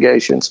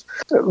investigations.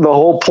 The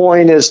whole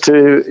point is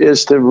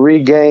to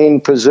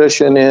regain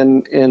position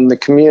in the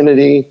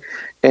community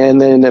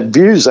and then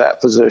abuse that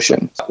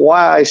position.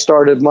 Why I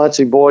started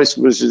Muncie Voice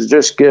was to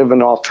just give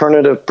an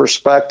alternative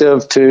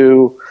perspective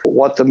to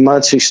what the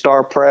Muncie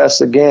Star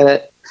Press, again,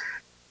 it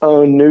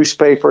owned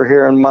newspaper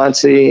here in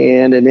Muncie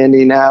and in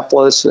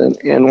Indianapolis, and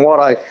what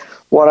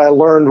I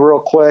learned real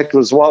quick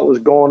was what was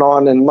going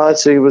on in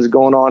Muncie was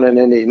going on in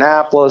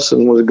Indianapolis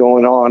and was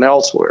going on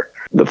elsewhere.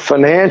 The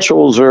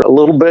financials are a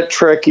little bit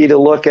tricky to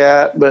look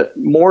at, but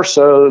more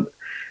so,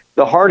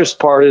 the hardest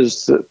part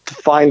is to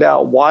find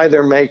out why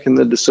they're making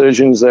the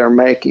decisions they're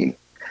making.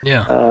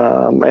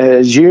 Yeah.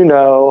 As you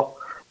know,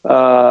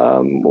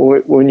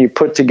 when you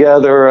put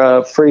together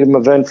a Freedom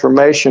of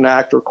Information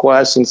Act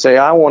request and say,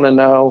 I want to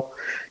know,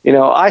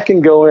 I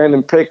can go in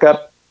and pick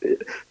up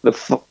the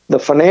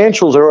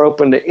financials are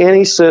open to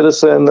any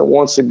citizen that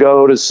wants to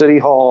go to City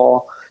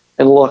Hall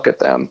and look at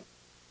them.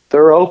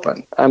 They're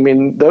open. I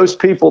mean, those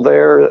people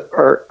there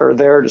are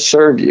there to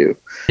serve you.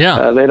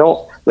 Yeah.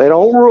 They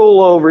don't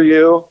rule over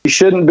you. You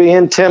shouldn't be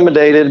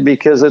intimidated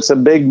because it's a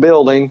big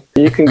building.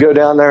 You can go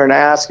down there and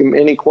ask them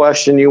any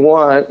question you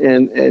want,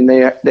 and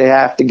they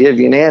have to give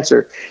you an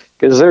answer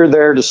because they're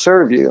there to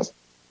serve you.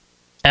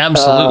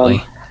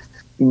 Absolutely.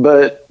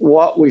 But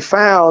what we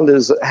found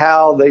is that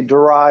how they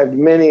derived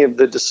many of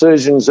the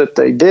decisions that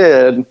they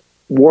did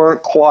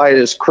weren't quite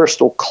as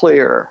crystal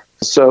clear.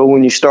 So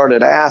when you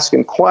started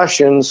asking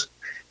questions,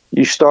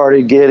 you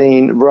started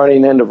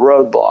running into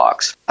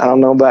roadblocks. I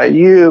don't know about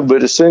you,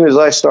 but as soon as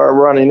I start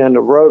running into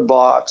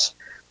roadblocks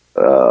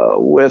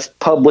with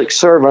public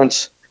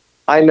servants,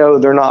 I know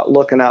they're not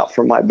looking out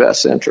for my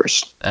best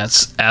interest.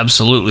 That's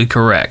absolutely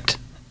correct.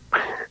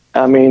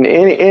 I mean,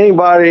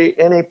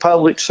 any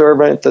public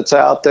servant that's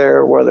out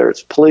there, whether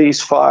it's police,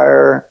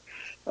 fire,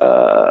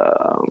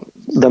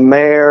 the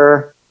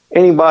mayor,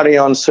 anybody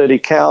on city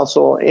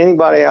council,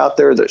 anybody out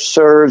there that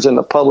serves in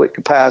the public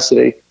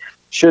capacity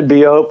should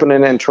be open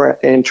and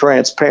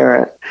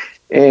transparent.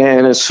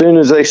 And as soon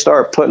as they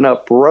start putting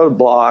up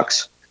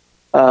roadblocks,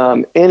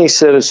 any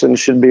citizen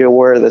should be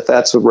aware that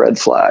that's a red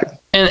flag.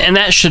 And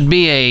that should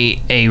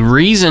be a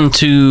reason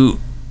to,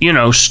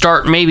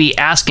 start maybe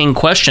asking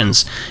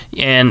questions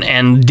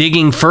and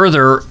digging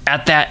further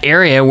at that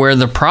area where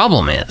the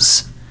problem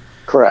is.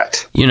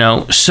 Correct.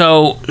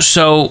 So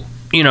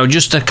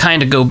just to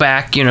kind of go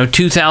back,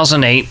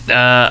 2008,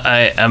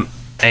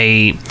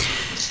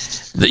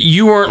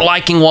 you weren't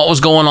liking what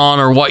was going on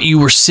or what you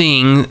were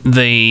seeing,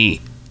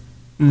 the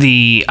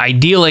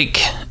idyllic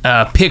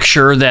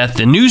picture that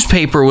the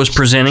newspaper was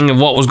presenting of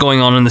what was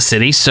going on in the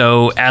city.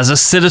 So as a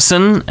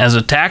citizen, as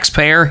a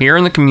taxpayer here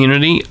in the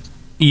community,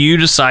 you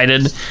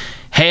decided,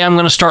 hey, I'm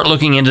going to start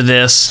looking into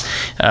this.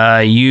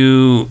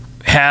 You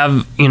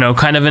have,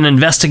 kind of an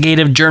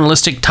investigative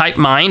journalistic type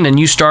mind, and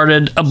you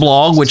started a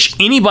blog, which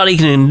anybody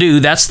can do.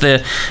 That's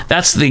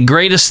the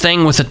greatest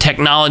thing with the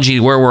technology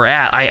where we're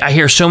at. I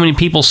hear so many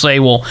people say,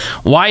 well,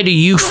 why do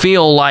you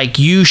feel like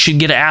you should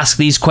get to ask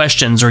these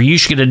questions or you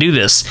should get to do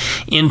this?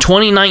 In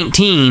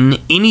 2019,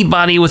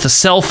 anybody with a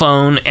cell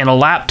phone and a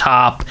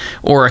laptop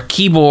or a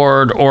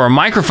keyboard or a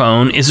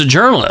microphone is a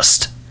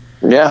journalist.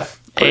 Yeah.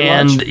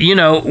 And,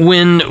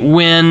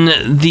 when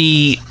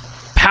the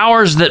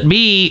powers that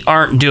be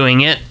aren't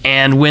doing it,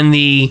 and when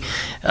the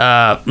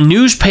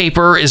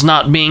newspaper is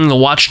not being the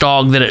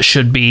watchdog that it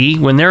should be,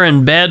 when they're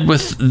in bed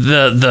with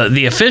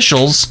the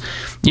officials,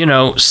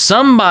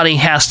 somebody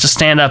has to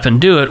stand up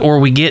and do it, or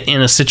we get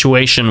in a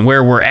situation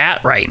where we're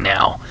at right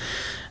now.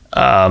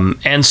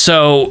 And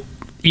so,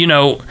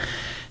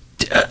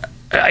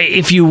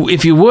 if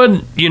you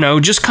would,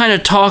 just kind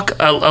of talk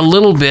a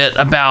little bit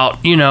about,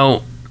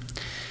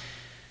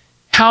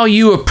 how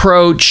you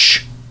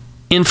approach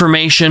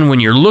information when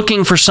you're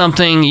looking for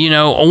something.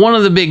 One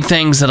of the big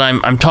things that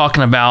I'm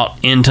talking about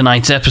in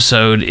tonight's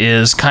episode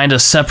is kind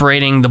of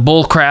separating the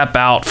bull crap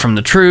out from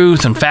the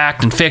truth and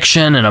fact and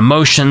fiction and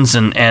emotions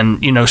and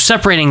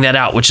separating that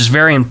out, which is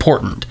very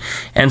important.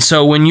 And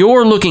so when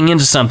you're looking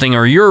into something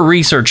or you're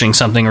researching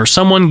something or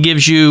someone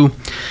gives you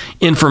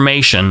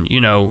information,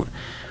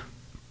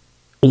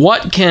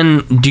 what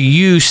do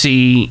you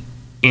see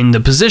in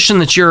the position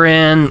that you're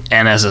in,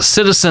 and as a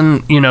citizen,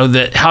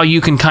 that how you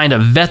can kind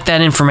of vet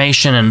that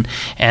information,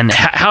 and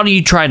how do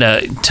you try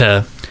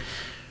to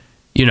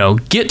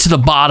get to the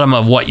bottom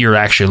of what you're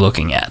actually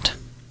looking at?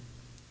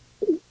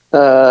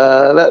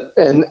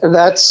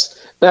 That's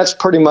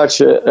pretty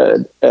much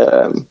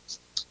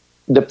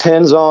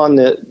depends on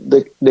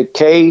the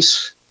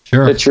case.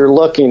 Sure. That you're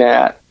looking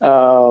at.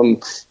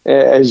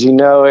 As you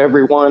know,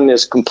 everyone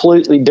is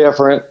completely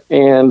different,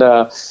 and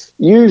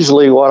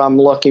usually what I'm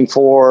looking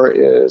for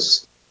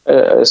is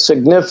a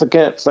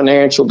significant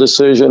financial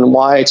decision,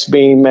 why it's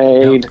being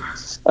made,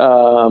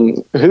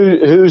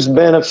 who's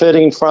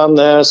benefiting from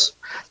this.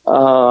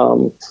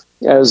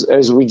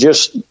 As we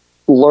just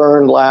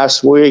learned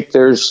last week,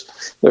 there's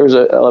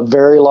a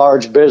very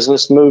large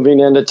business moving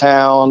into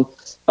town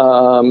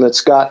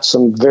that's got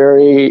some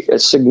very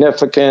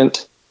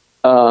significant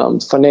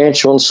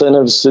financial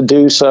incentives to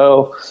do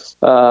so,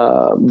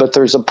 but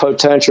there's a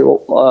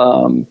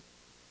potential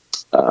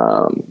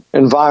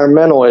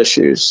environmental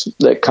issues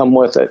that come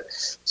with it.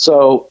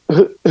 So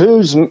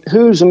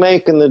who's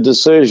making the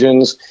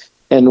decisions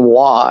and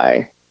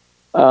why?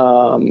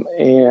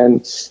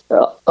 And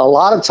a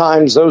lot of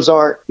times those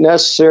aren't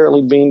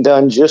necessarily being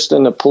done just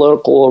in the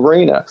political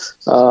arena.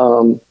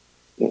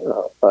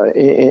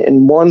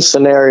 In one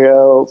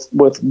scenario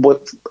with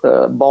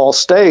Ball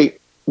State,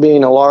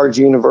 being a large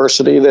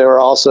university, they're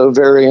also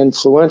very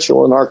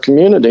influential in our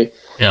community.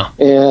 Yeah.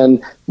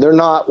 And they're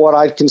not what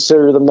I'd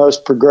consider the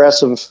most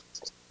progressive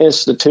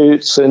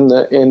institutes in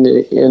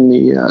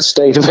the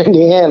state of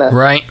Indiana.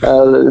 Right.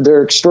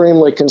 They're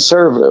extremely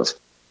conservative.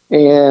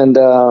 And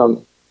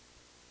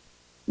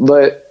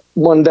but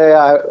one day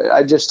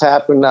I just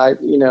happened,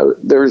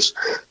 there's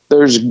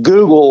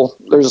Google,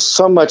 there's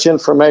so much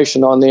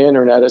information on the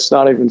internet, it's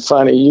not even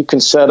funny. You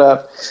can set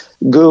up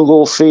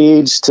Google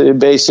feeds to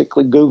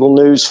basically Google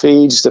News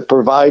feeds that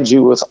provide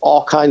you with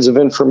all kinds of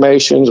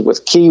information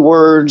with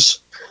keywords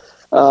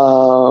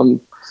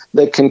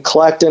that can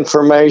collect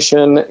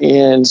information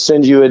and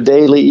send you a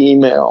daily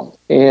email.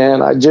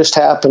 And I just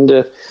happened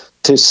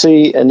to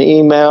see an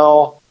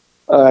email,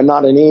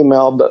 not an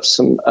email, but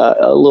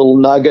a little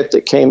nugget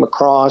that came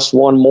across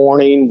one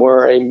morning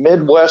where a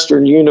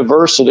Midwestern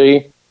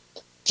university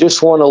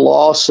just won a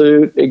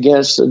lawsuit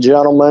against a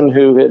gentleman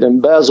who had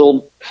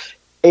embezzled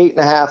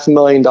 $8.5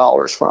 million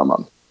from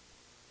him.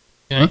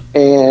 Okay.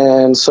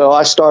 And so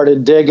I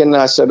started digging. And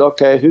I said,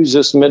 okay, who's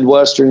this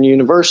Midwestern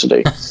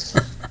University?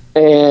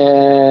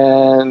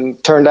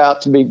 And turned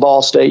out to be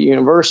Ball State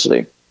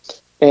University.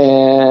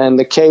 And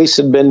the case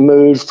had been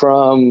moved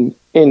from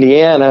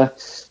Indiana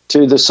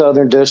to the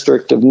Southern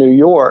District of New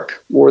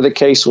York, where the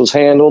case was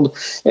handled.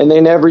 And they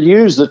never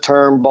used the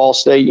term Ball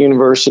State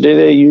University.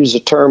 They used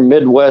the term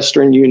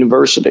Midwestern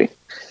University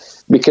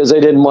because they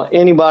didn't want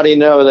anybody to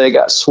know they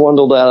got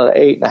swindled out of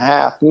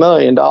 $8.5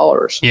 million.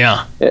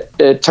 Yeah.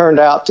 It turned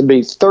out to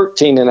be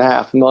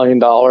 $13.5 million.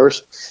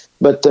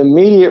 But the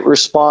immediate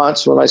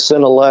response when I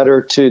sent a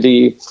letter to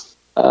the,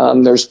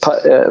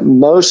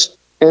 most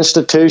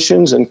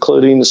institutions,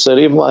 including the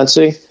city of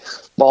Muncie,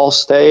 Ball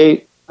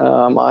State,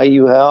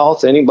 IU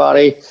Health,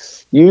 anybody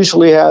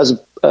usually has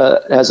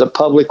a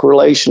public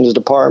relations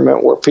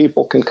department where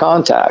people can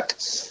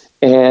contact,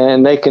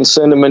 and they can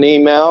send them an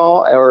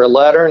email or a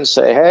letter and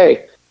say,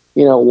 hey,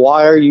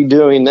 why are you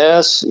doing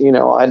this?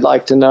 I'd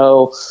like to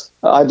know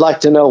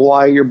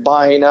why you're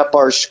buying up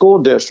our school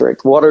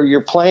district. What are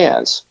your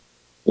plans?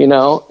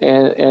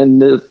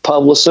 And the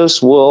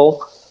publicist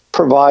will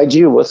provide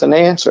you with an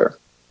answer.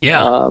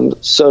 Yeah.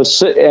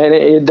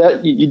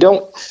 You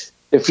don't.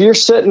 If you're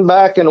sitting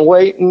back and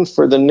waiting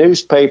for the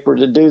newspaper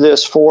to do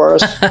this for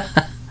us,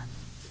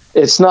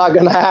 it's not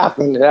going to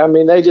happen. I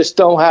mean, they just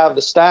don't have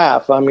the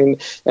staff. I mean,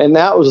 and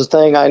that was the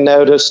thing I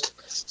noticed,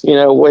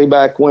 way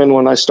back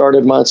when I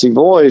started Muncie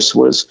Voice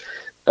was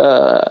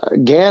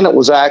Gannett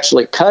was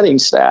actually cutting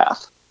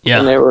staff. Yeah.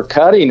 And they were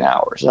cutting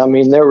hours. I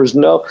mean, there was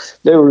no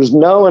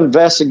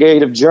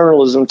investigative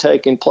journalism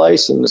taking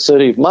place in the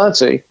city of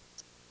Muncie.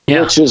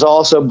 Yeah. Which is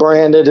also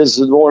branded as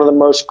one of the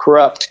most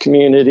corrupt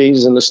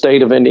communities in the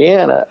state of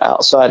Indiana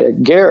outside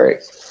of Gary.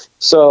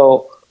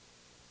 So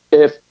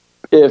if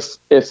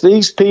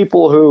these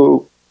people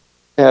who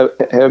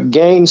have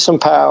gained some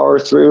power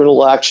through an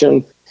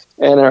election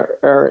and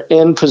are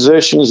in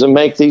positions to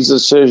make these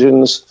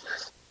decisions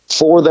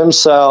for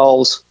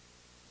themselves,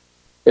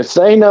 if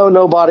they know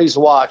nobody's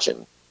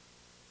watching,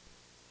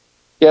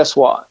 guess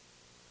what?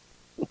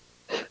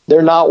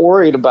 They're not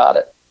worried about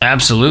it.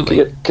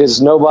 Absolutely.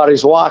 Because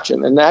nobody's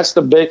watching. And has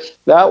been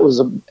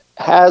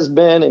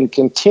and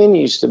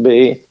continues to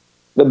be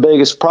the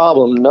biggest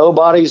problem.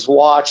 Nobody's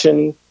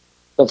watching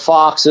the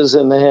foxes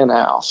in the hen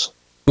house.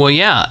 Well,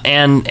 yeah.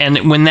 And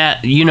when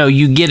that,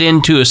 you get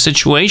into a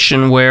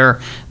situation where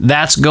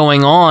that's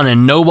going on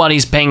and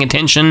nobody's paying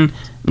attention,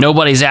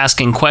 nobody's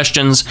asking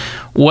questions,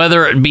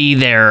 whether it be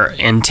they're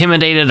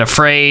intimidated,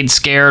 afraid,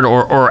 scared,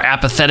 or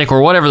apathetic,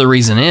 or whatever the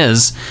reason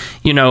is,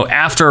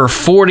 after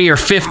 40 or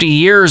 50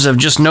 years of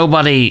just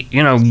nobody,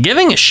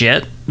 giving a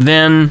shit,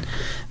 then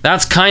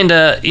that's kind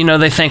of,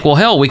 they think, well,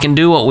 hell, we can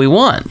do what we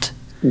want.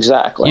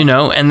 Exactly.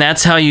 And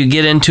that's how you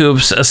get into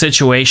a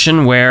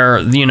situation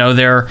where,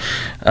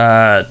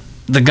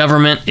 the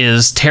government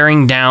is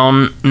tearing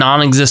down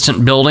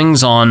non-existent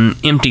buildings on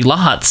empty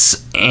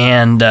lots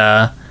and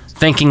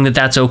thinking that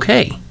that's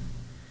okay.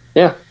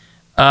 Yeah.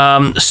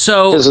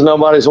 So because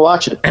nobody's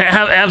watching.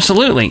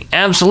 Absolutely.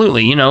 And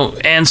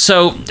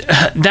so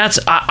that's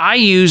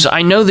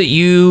I know that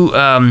you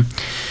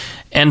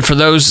and for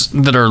those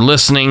that are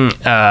listening,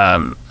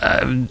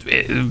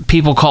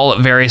 people call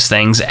it various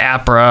things,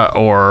 APRA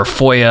or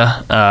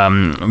FOIA,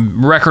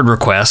 record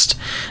request.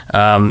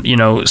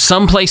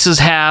 Some places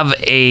have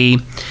a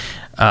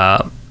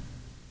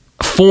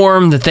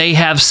form that they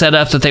have set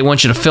up that they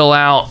want you to fill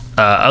out.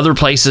 Other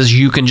places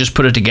you can just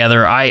put it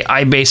together.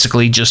 I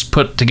basically just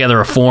put together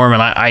a form,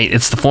 and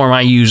it's the form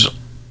I use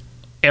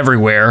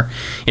everywhere.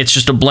 It's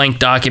just a blank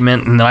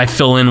document, and then I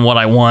fill in what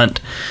I want.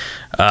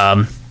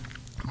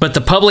 But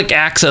the public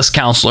access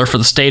counselor for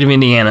the state of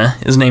Indiana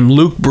is named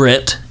Luke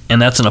Britt, and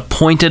that's an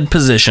appointed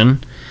position.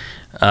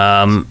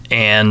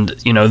 And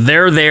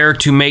they're there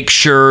to make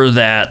sure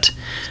that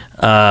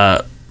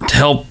to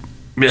help.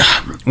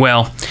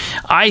 Well,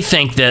 I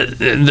think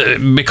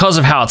that because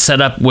of how it's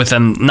set up with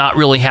them not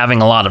really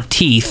having a lot of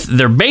teeth,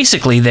 they're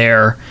basically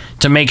there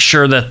to make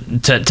sure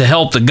that to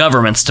help the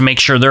governments to make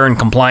sure they're in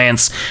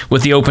compliance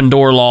with the open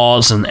door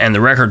laws and the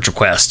records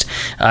request.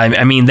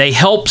 I mean, they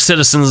help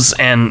citizens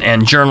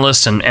and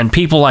journalists and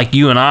people like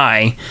you and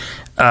I,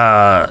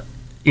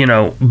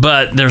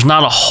 but there's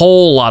not a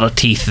whole lot of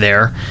teeth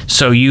there.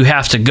 So you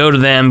have to go to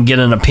them, get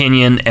an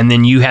opinion, and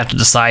then you have to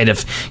decide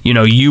if,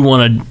 you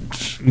want to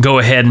go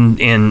ahead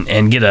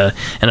and get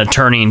an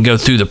attorney and go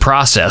through the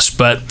process.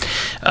 But,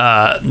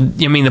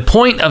 the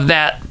point of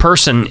that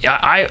person,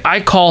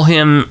 I call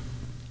him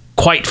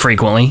quite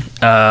frequently.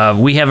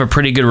 We have a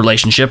pretty good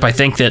relationship. I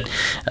think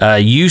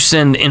that you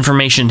send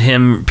information to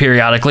him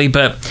periodically,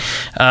 but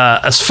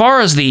as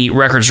far as the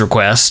records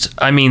request,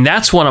 I mean,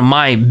 that's one of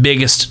my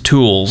biggest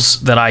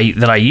tools that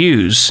I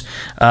use.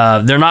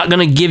 They're not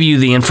going to give you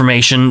the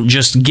information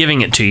just giving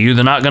it to you.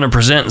 They're not going to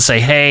present and say,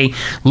 hey,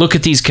 look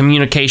at these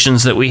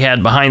communications that we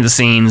had behind the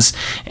scenes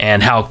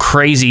and how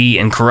crazy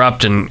and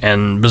corrupt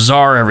and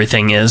bizarre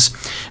everything is.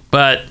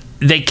 But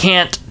they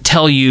can't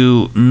tell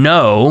you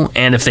no,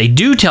 and if they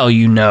do tell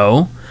you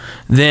no,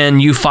 then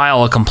you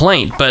file a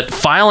complaint. But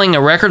filing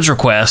a records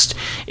request,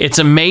 it's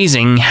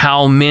amazing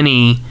how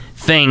many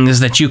things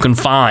that you can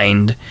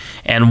find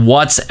and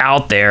what's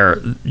out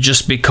there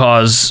just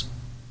because,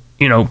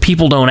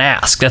 people don't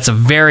ask. That's a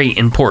very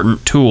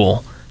important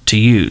tool to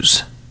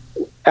use.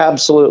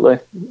 Absolutely.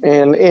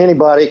 And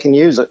anybody can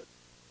use it.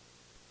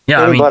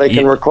 Yeah, anybody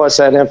can request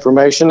that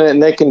information,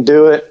 and they can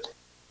do it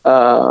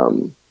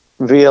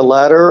via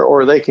letter,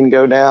 or they can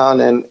go down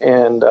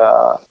and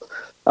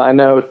I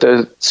know at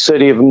the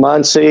city of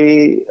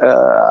Muncie,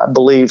 I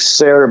believe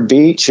Sarah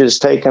Beach has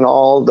taken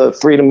all the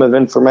Freedom of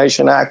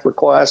Information Act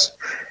requests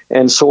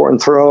and sorting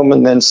through them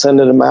and then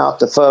sending them out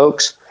to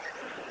folks.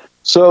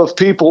 So if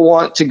people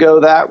want to go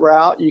that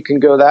route, you can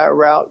go that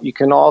route. You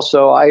can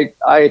also, I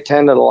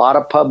attended a lot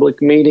of public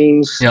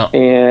meetings,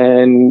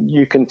 and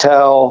you can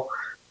tell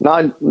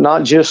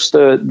not just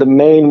the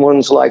main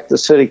ones like the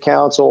city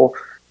council,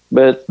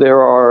 but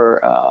there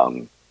are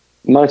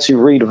Muncie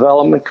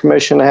Redevelopment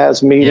Commission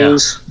has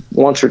meetings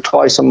once or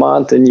twice a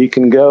month, and you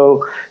can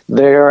go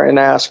there and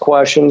ask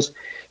questions.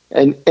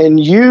 And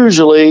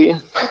usually,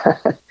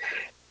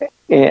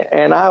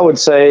 and I would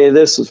say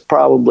this is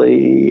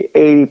probably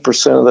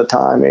 80% of the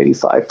time,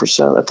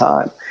 85% of the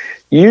time,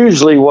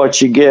 usually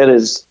what you get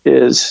is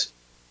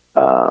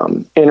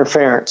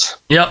interference.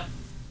 Yep.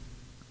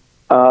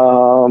 They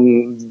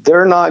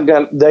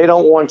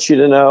don't want you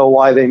to know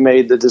why they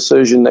made the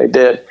decision they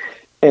did.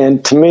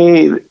 And to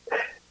me,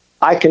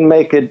 I can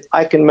make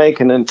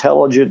an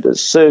intelligent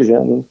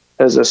decision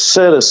as a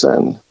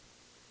citizen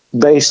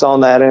based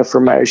on that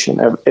information.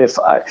 If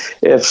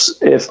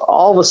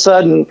all of a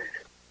sudden,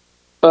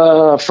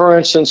 for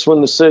instance,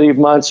 when the city of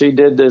Muncie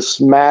did this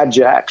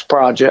MadJax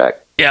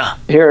project,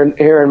 here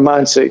in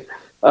Muncie,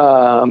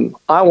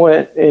 I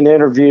went and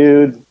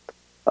interviewed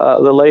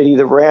the lady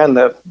that ran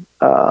the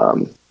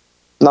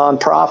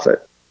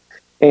nonprofit.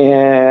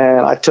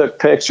 And I took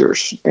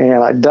pictures,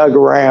 and I dug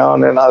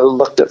around, and I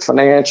looked at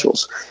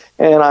financials,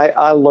 and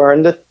I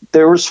learned that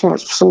there was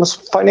some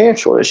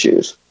financial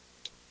issues,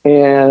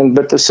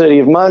 but the city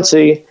of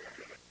Muncie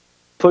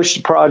pushed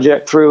the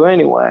project through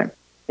anyway.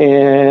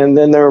 And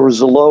then there was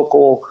a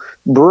local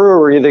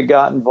brewery that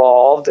got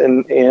involved,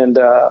 and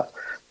I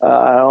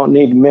don't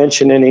need to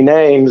mention any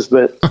names,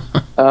 but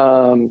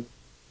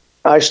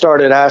I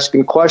started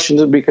asking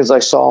questions because I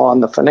saw on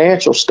the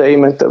financial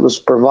statement that was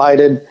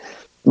provided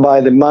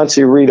by the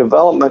Muncie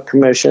Redevelopment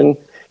Commission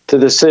to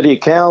the city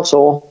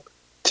council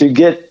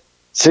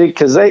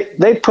because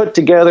they put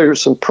together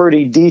some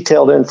pretty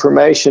detailed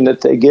information that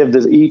they give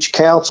to each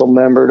council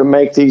member to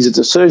make these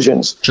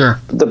decisions. Sure.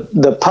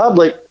 The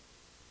public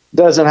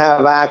doesn't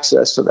have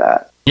access to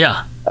that.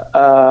 Yeah.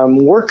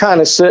 We're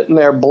kind of sitting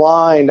there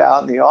blind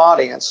out in the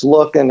audience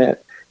looking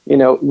at,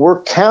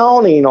 we're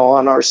counting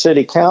on our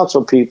city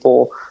council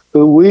people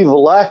who we've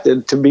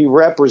elected to be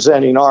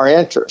representing our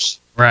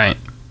interests. Right.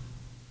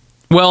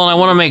 Well, and I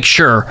want to make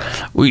sure,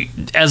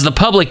 as the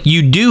public,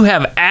 you do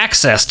have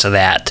access to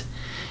that.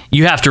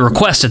 You have to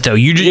request it, though.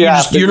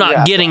 You're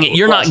not getting it.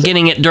 You're not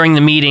getting it during the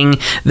meeting.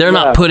 They're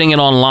not putting it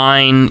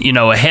online,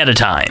 ahead of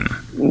time.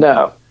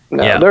 No.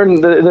 Yeah.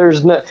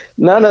 There's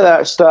none of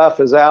that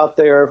stuff is out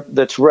there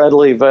that's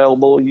readily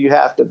available. You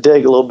have to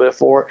dig a little bit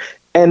for it,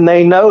 and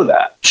they know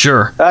that.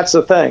 Sure. That's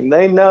the thing.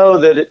 They know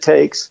that it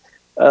takes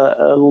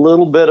a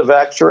little bit of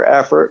extra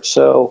effort,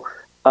 so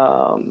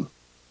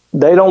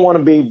they don't want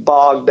to be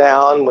bogged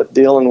down with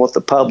dealing with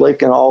the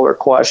public and all their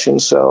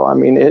questions. So, I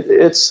mean,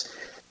 it's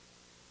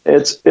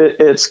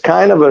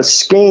kind of a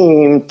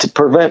scheme to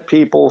prevent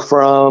people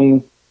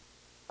from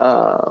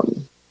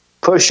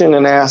pushing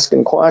and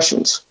asking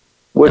questions,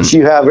 which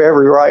you have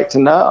every right to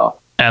know.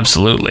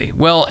 Absolutely.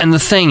 Well, and the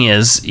thing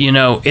is,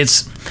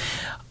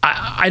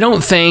 I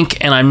don't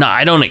think, and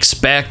I don't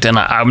expect, and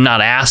I'm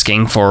not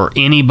asking for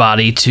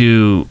anybody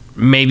to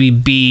maybe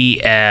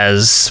be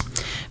as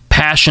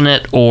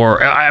passionate,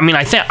 or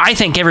I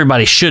think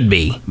everybody should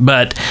be,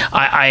 but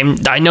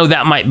I know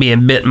that might be a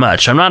bit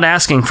much. I'm not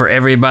asking for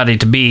everybody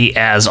to be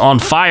as on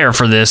fire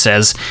for this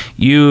as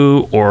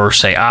you, or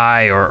say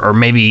I, or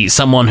maybe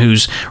someone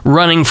who's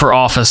running for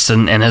office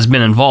and has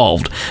been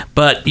involved.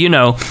 But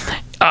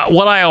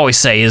what I always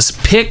say is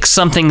pick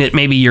something that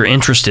maybe you're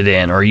interested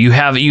in, or you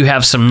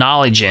have some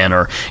knowledge in,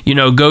 or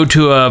go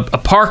to a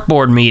park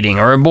board meeting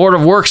or a board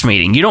of works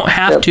meeting. You don't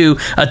have to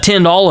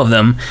attend all of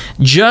them.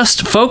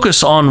 Just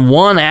focus on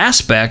one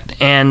aspect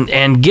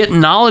and get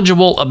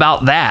knowledgeable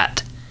about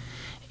that.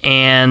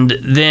 And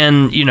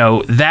then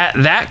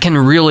that can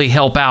really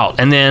help out.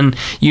 And then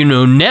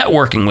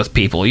networking with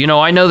people.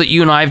 I know that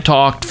you and I have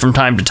talked from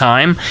time to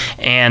time,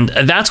 and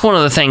that's one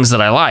of the things that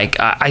I like.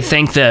 I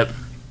think that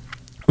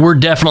we're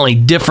definitely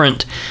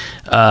different,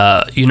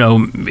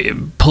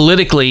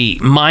 politically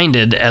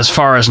minded as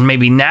far as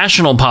maybe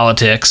national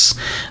politics.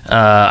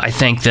 I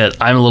think that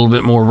I'm a little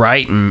bit more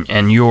right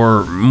and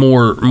you're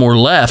more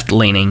left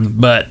leaning.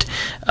 But,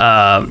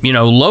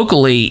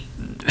 locally,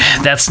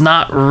 that's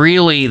not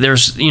really,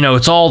 there's,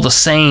 it's all the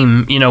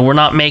same. We're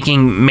not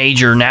making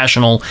major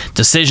national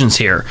decisions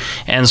here.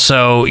 And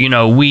so,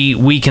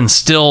 we can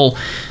still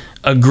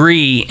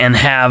agree and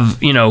have,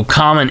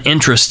 common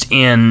interest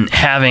in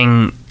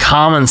having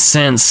common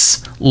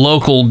sense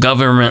local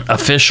government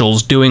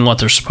officials doing what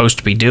they're supposed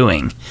to be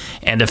doing.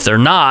 And if they're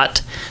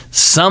not,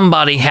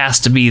 somebody has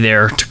to be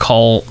there to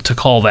call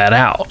that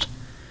out.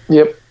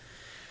 Yep.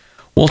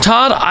 Well,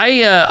 Todd,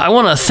 I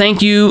want to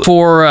thank you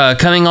for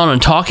coming on and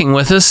talking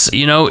with us.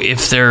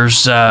 If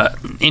there's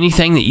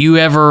anything that you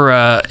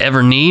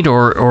ever need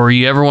or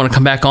you ever want to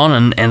come back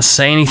on and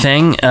say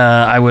anything,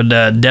 I would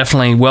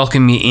definitely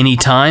welcome you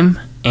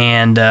anytime.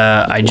 And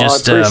I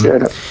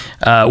appreciate it.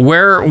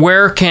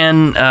 Where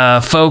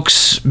can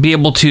folks be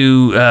able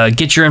to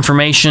get your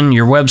information,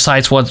 your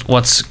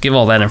websites? Give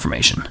all that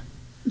information.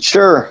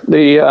 Sure.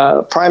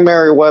 The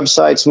primary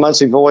website's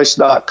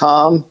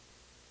muncievoice.com.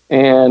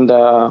 And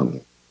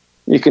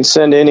you can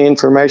send any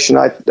information.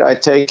 I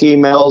take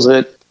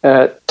emails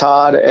at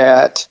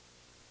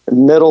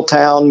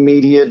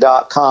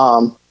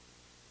todd@middletownmedia.com.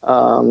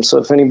 So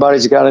if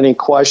anybody's got any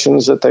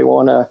questions that they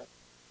want to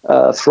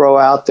throw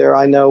out there,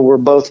 I know we're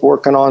both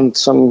working on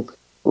some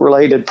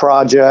related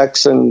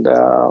projects and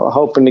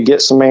hoping to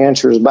get some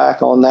answers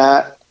back on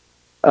that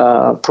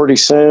pretty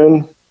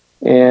soon.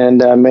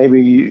 And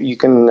maybe you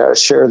can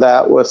share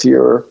that with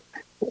your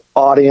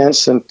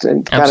audience and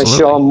kind of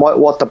show them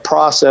what the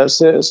process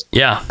is.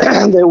 Yeah.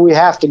 That we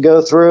have to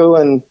go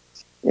through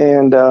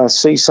and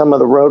see some of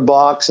the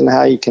roadblocks and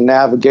how you can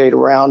navigate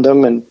around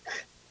them. And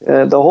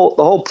the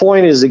whole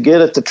point is to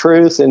get at the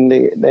truth and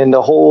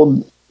to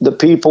hold the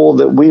people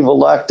that we've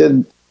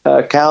elected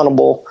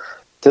accountable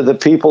to the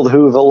people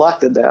who've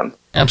elected them.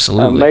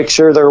 Absolutely. Make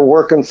sure they're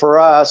working for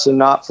us and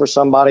not for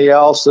somebody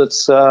else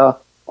that's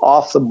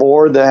off the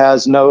board that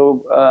has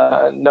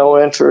no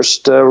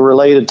interest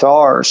related to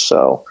ours.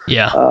 So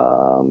yeah,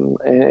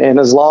 and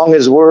as long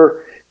as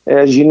we're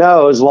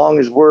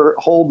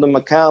holding them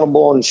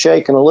accountable and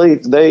shaking a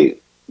leaf, they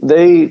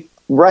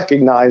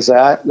recognize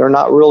that. They're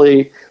not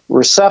really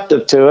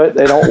receptive to it.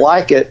 They don't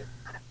like it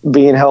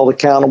being held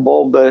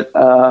accountable, but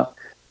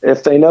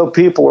if they know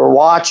people are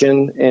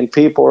watching and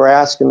people are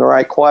asking the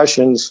right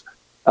questions,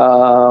 they're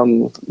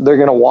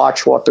going to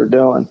watch what they're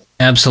doing.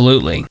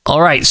 Absolutely.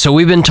 All right, so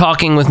we've been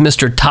talking with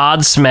Mr.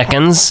 Todd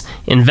Smekens,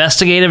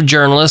 investigative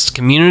journalist,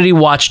 community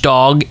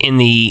watchdog in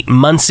the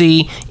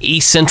Muncie,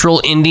 East Central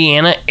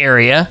Indiana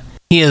area.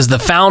 He is the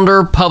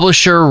founder,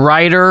 publisher,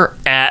 writer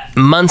at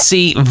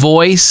Muncie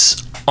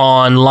Voice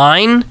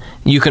online.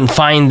 You can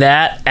find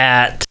that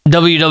at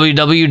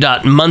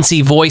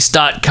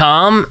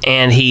www.muncievoice.com,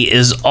 and he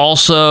is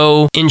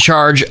also in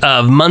charge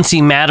of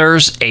Muncie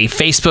Matters, a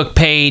Facebook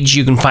page.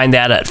 You can find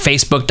that at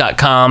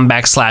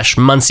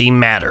facebook.com/Muncie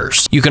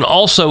Matters. You can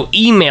also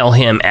email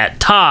him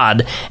at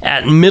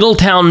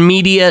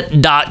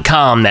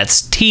todd@middletownmedia.com.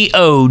 That's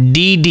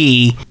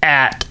TODD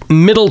at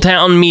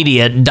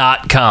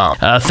middletownmedia.com.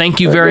 Thank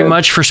you very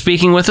much for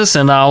speaking with us,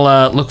 and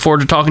I'll look forward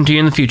to talking to you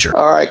in the future.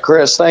 All right,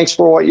 Chris. Thanks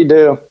for what you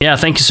do. Yeah,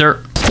 thank you, sir.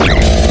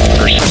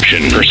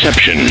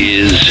 Perception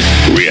is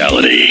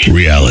reality.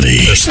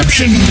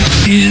 Perception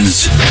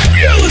is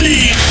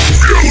reality.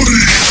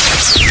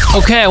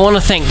 Okay, I want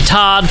to thank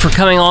Todd for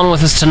coming on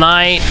with us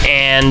tonight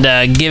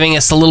and giving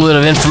us a little bit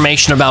of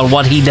information about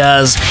what he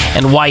does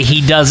and why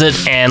he does it,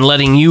 and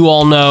letting you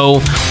all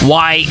know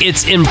why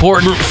it's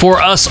important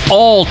for us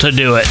all to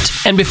do it.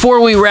 And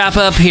before we wrap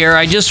up here,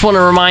 I just want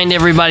to remind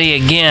everybody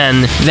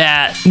again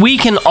that we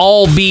can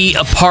all be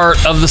a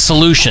part of the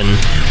solution.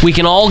 We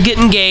can all get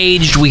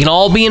engaged, we can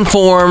all be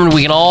informed,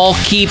 we can all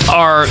keep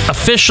our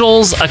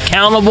officials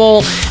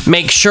accountable,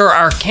 make sure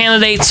our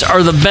candidates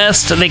are the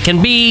best they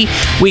can be,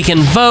 we can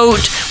vote,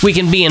 we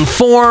can be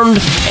informed,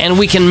 and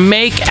we can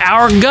make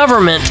our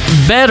government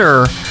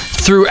better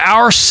through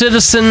our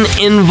citizen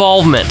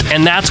involvement,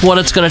 and that's what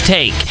it's going to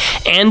take.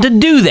 And to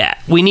do that,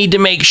 we need to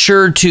make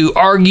sure to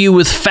argue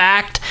with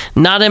fact,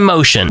 not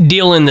emotion.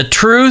 Deal in the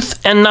truth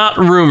and not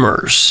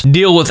rumors.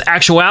 Deal with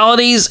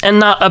actualities and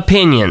not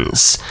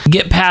opinions.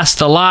 Get past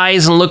the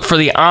lies and look for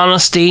the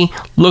honesty.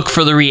 Look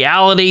for the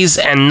realities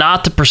and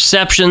not the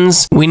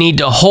perceptions. We need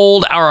to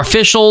hold our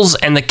officials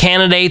and the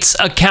candidates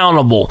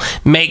accountable.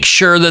 Make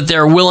sure that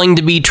they're willing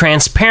to be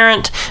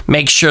transparent.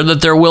 Make sure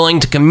that they're willing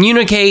to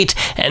communicate,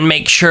 and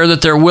make sure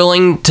that they're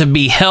willing to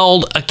be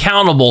held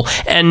accountable,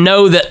 and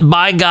know that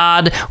by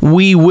God,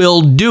 we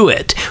will do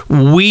it.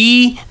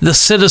 We, the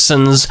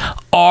citizens,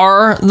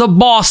 are the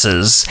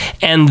bosses,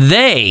 and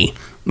they,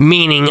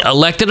 meaning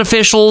elected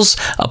officials,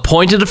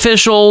 appointed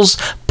officials,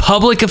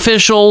 public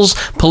officials,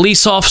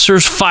 police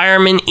officers,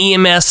 firemen,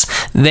 EMS,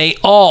 they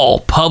all,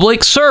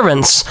 public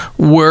servants,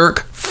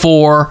 work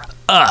for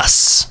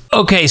us.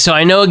 Okay, so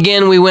I know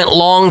again we went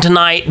long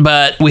tonight,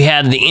 but we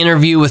had the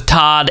interview with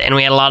Todd and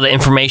we had a lot of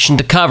information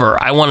to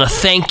cover. I want to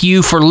thank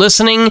you for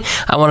listening.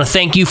 I want to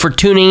thank you for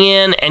tuning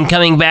in and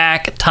coming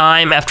back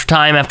time after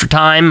time after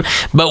time,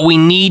 but we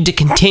need to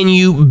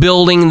continue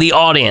building the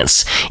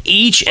audience.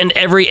 Each and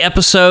every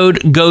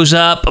episode goes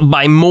up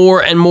by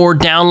more and more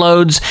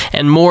downloads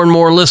and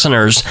more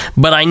listeners,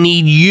 but I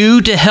need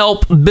you to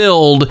help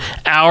build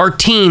our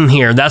team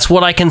here. That's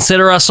what I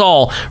consider us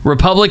all.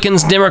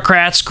 Republicans,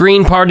 Democrats,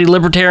 Green Party,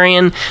 Libertarian.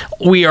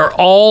 We are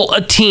all a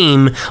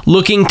team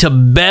looking to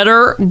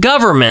better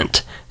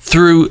government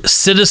through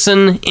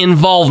citizen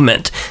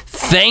involvement.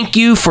 Thank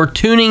you for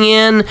tuning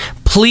in.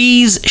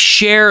 Please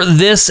share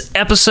this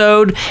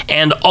episode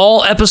and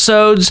all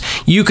episodes.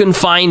 You can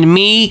find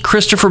me,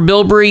 Christopher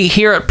Bilbrey,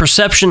 here at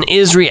Perception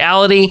is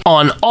Reality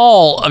on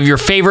all of your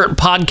favorite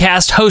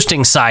podcast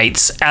hosting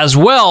sites, as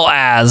well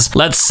as,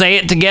 let's say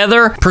it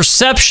together,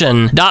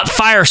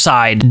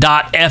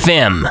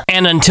 perception.fireside.fm.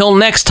 And until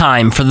next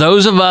time, for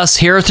those of us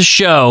here at the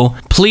show,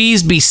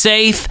 please be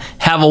safe,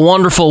 have a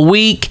wonderful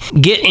week,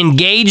 get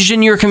engaged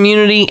in your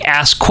community,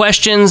 ask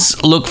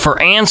questions, look for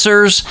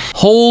answers,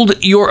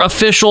 hold your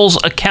officials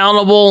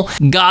accountable.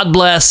 God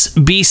bless.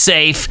 Be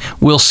safe.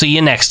 We'll see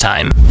you next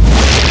time.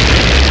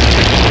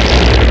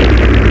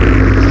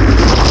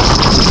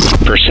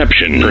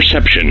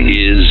 Perception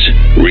is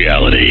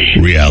reality.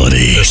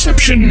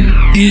 Perception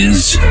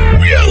is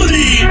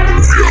reality.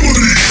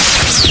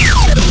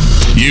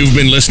 You've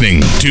been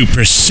listening to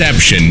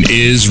Perception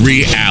is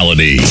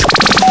Reality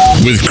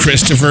with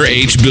Christopher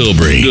H.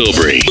 Bilbrey.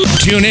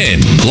 Tune in,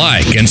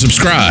 like, and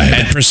subscribe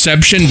at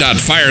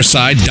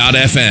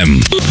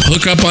perception.fireside.fm.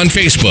 Hook up on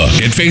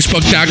Facebook at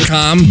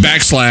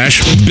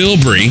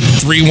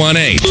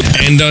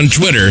facebook.com/Bilbrey318 and on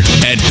Twitter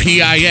at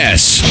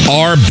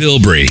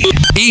PISRBilbrey.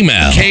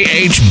 Email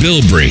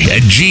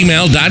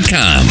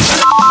khbilbrey@gmail.com.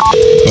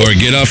 Or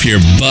get off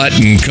your butt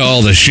and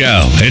call the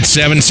show at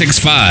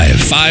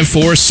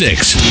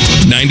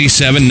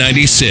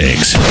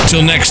 765-546-9796.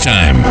 Till next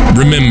time,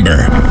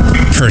 remember,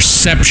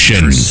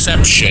 perception is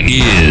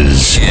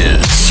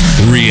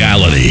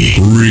reality.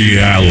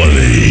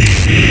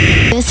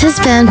 This has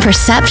been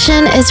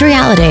Perception is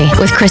Reality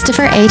with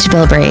Christopher H.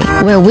 Bilbrey,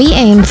 where we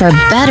aim for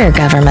better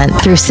government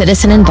through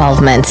citizen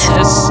involvement.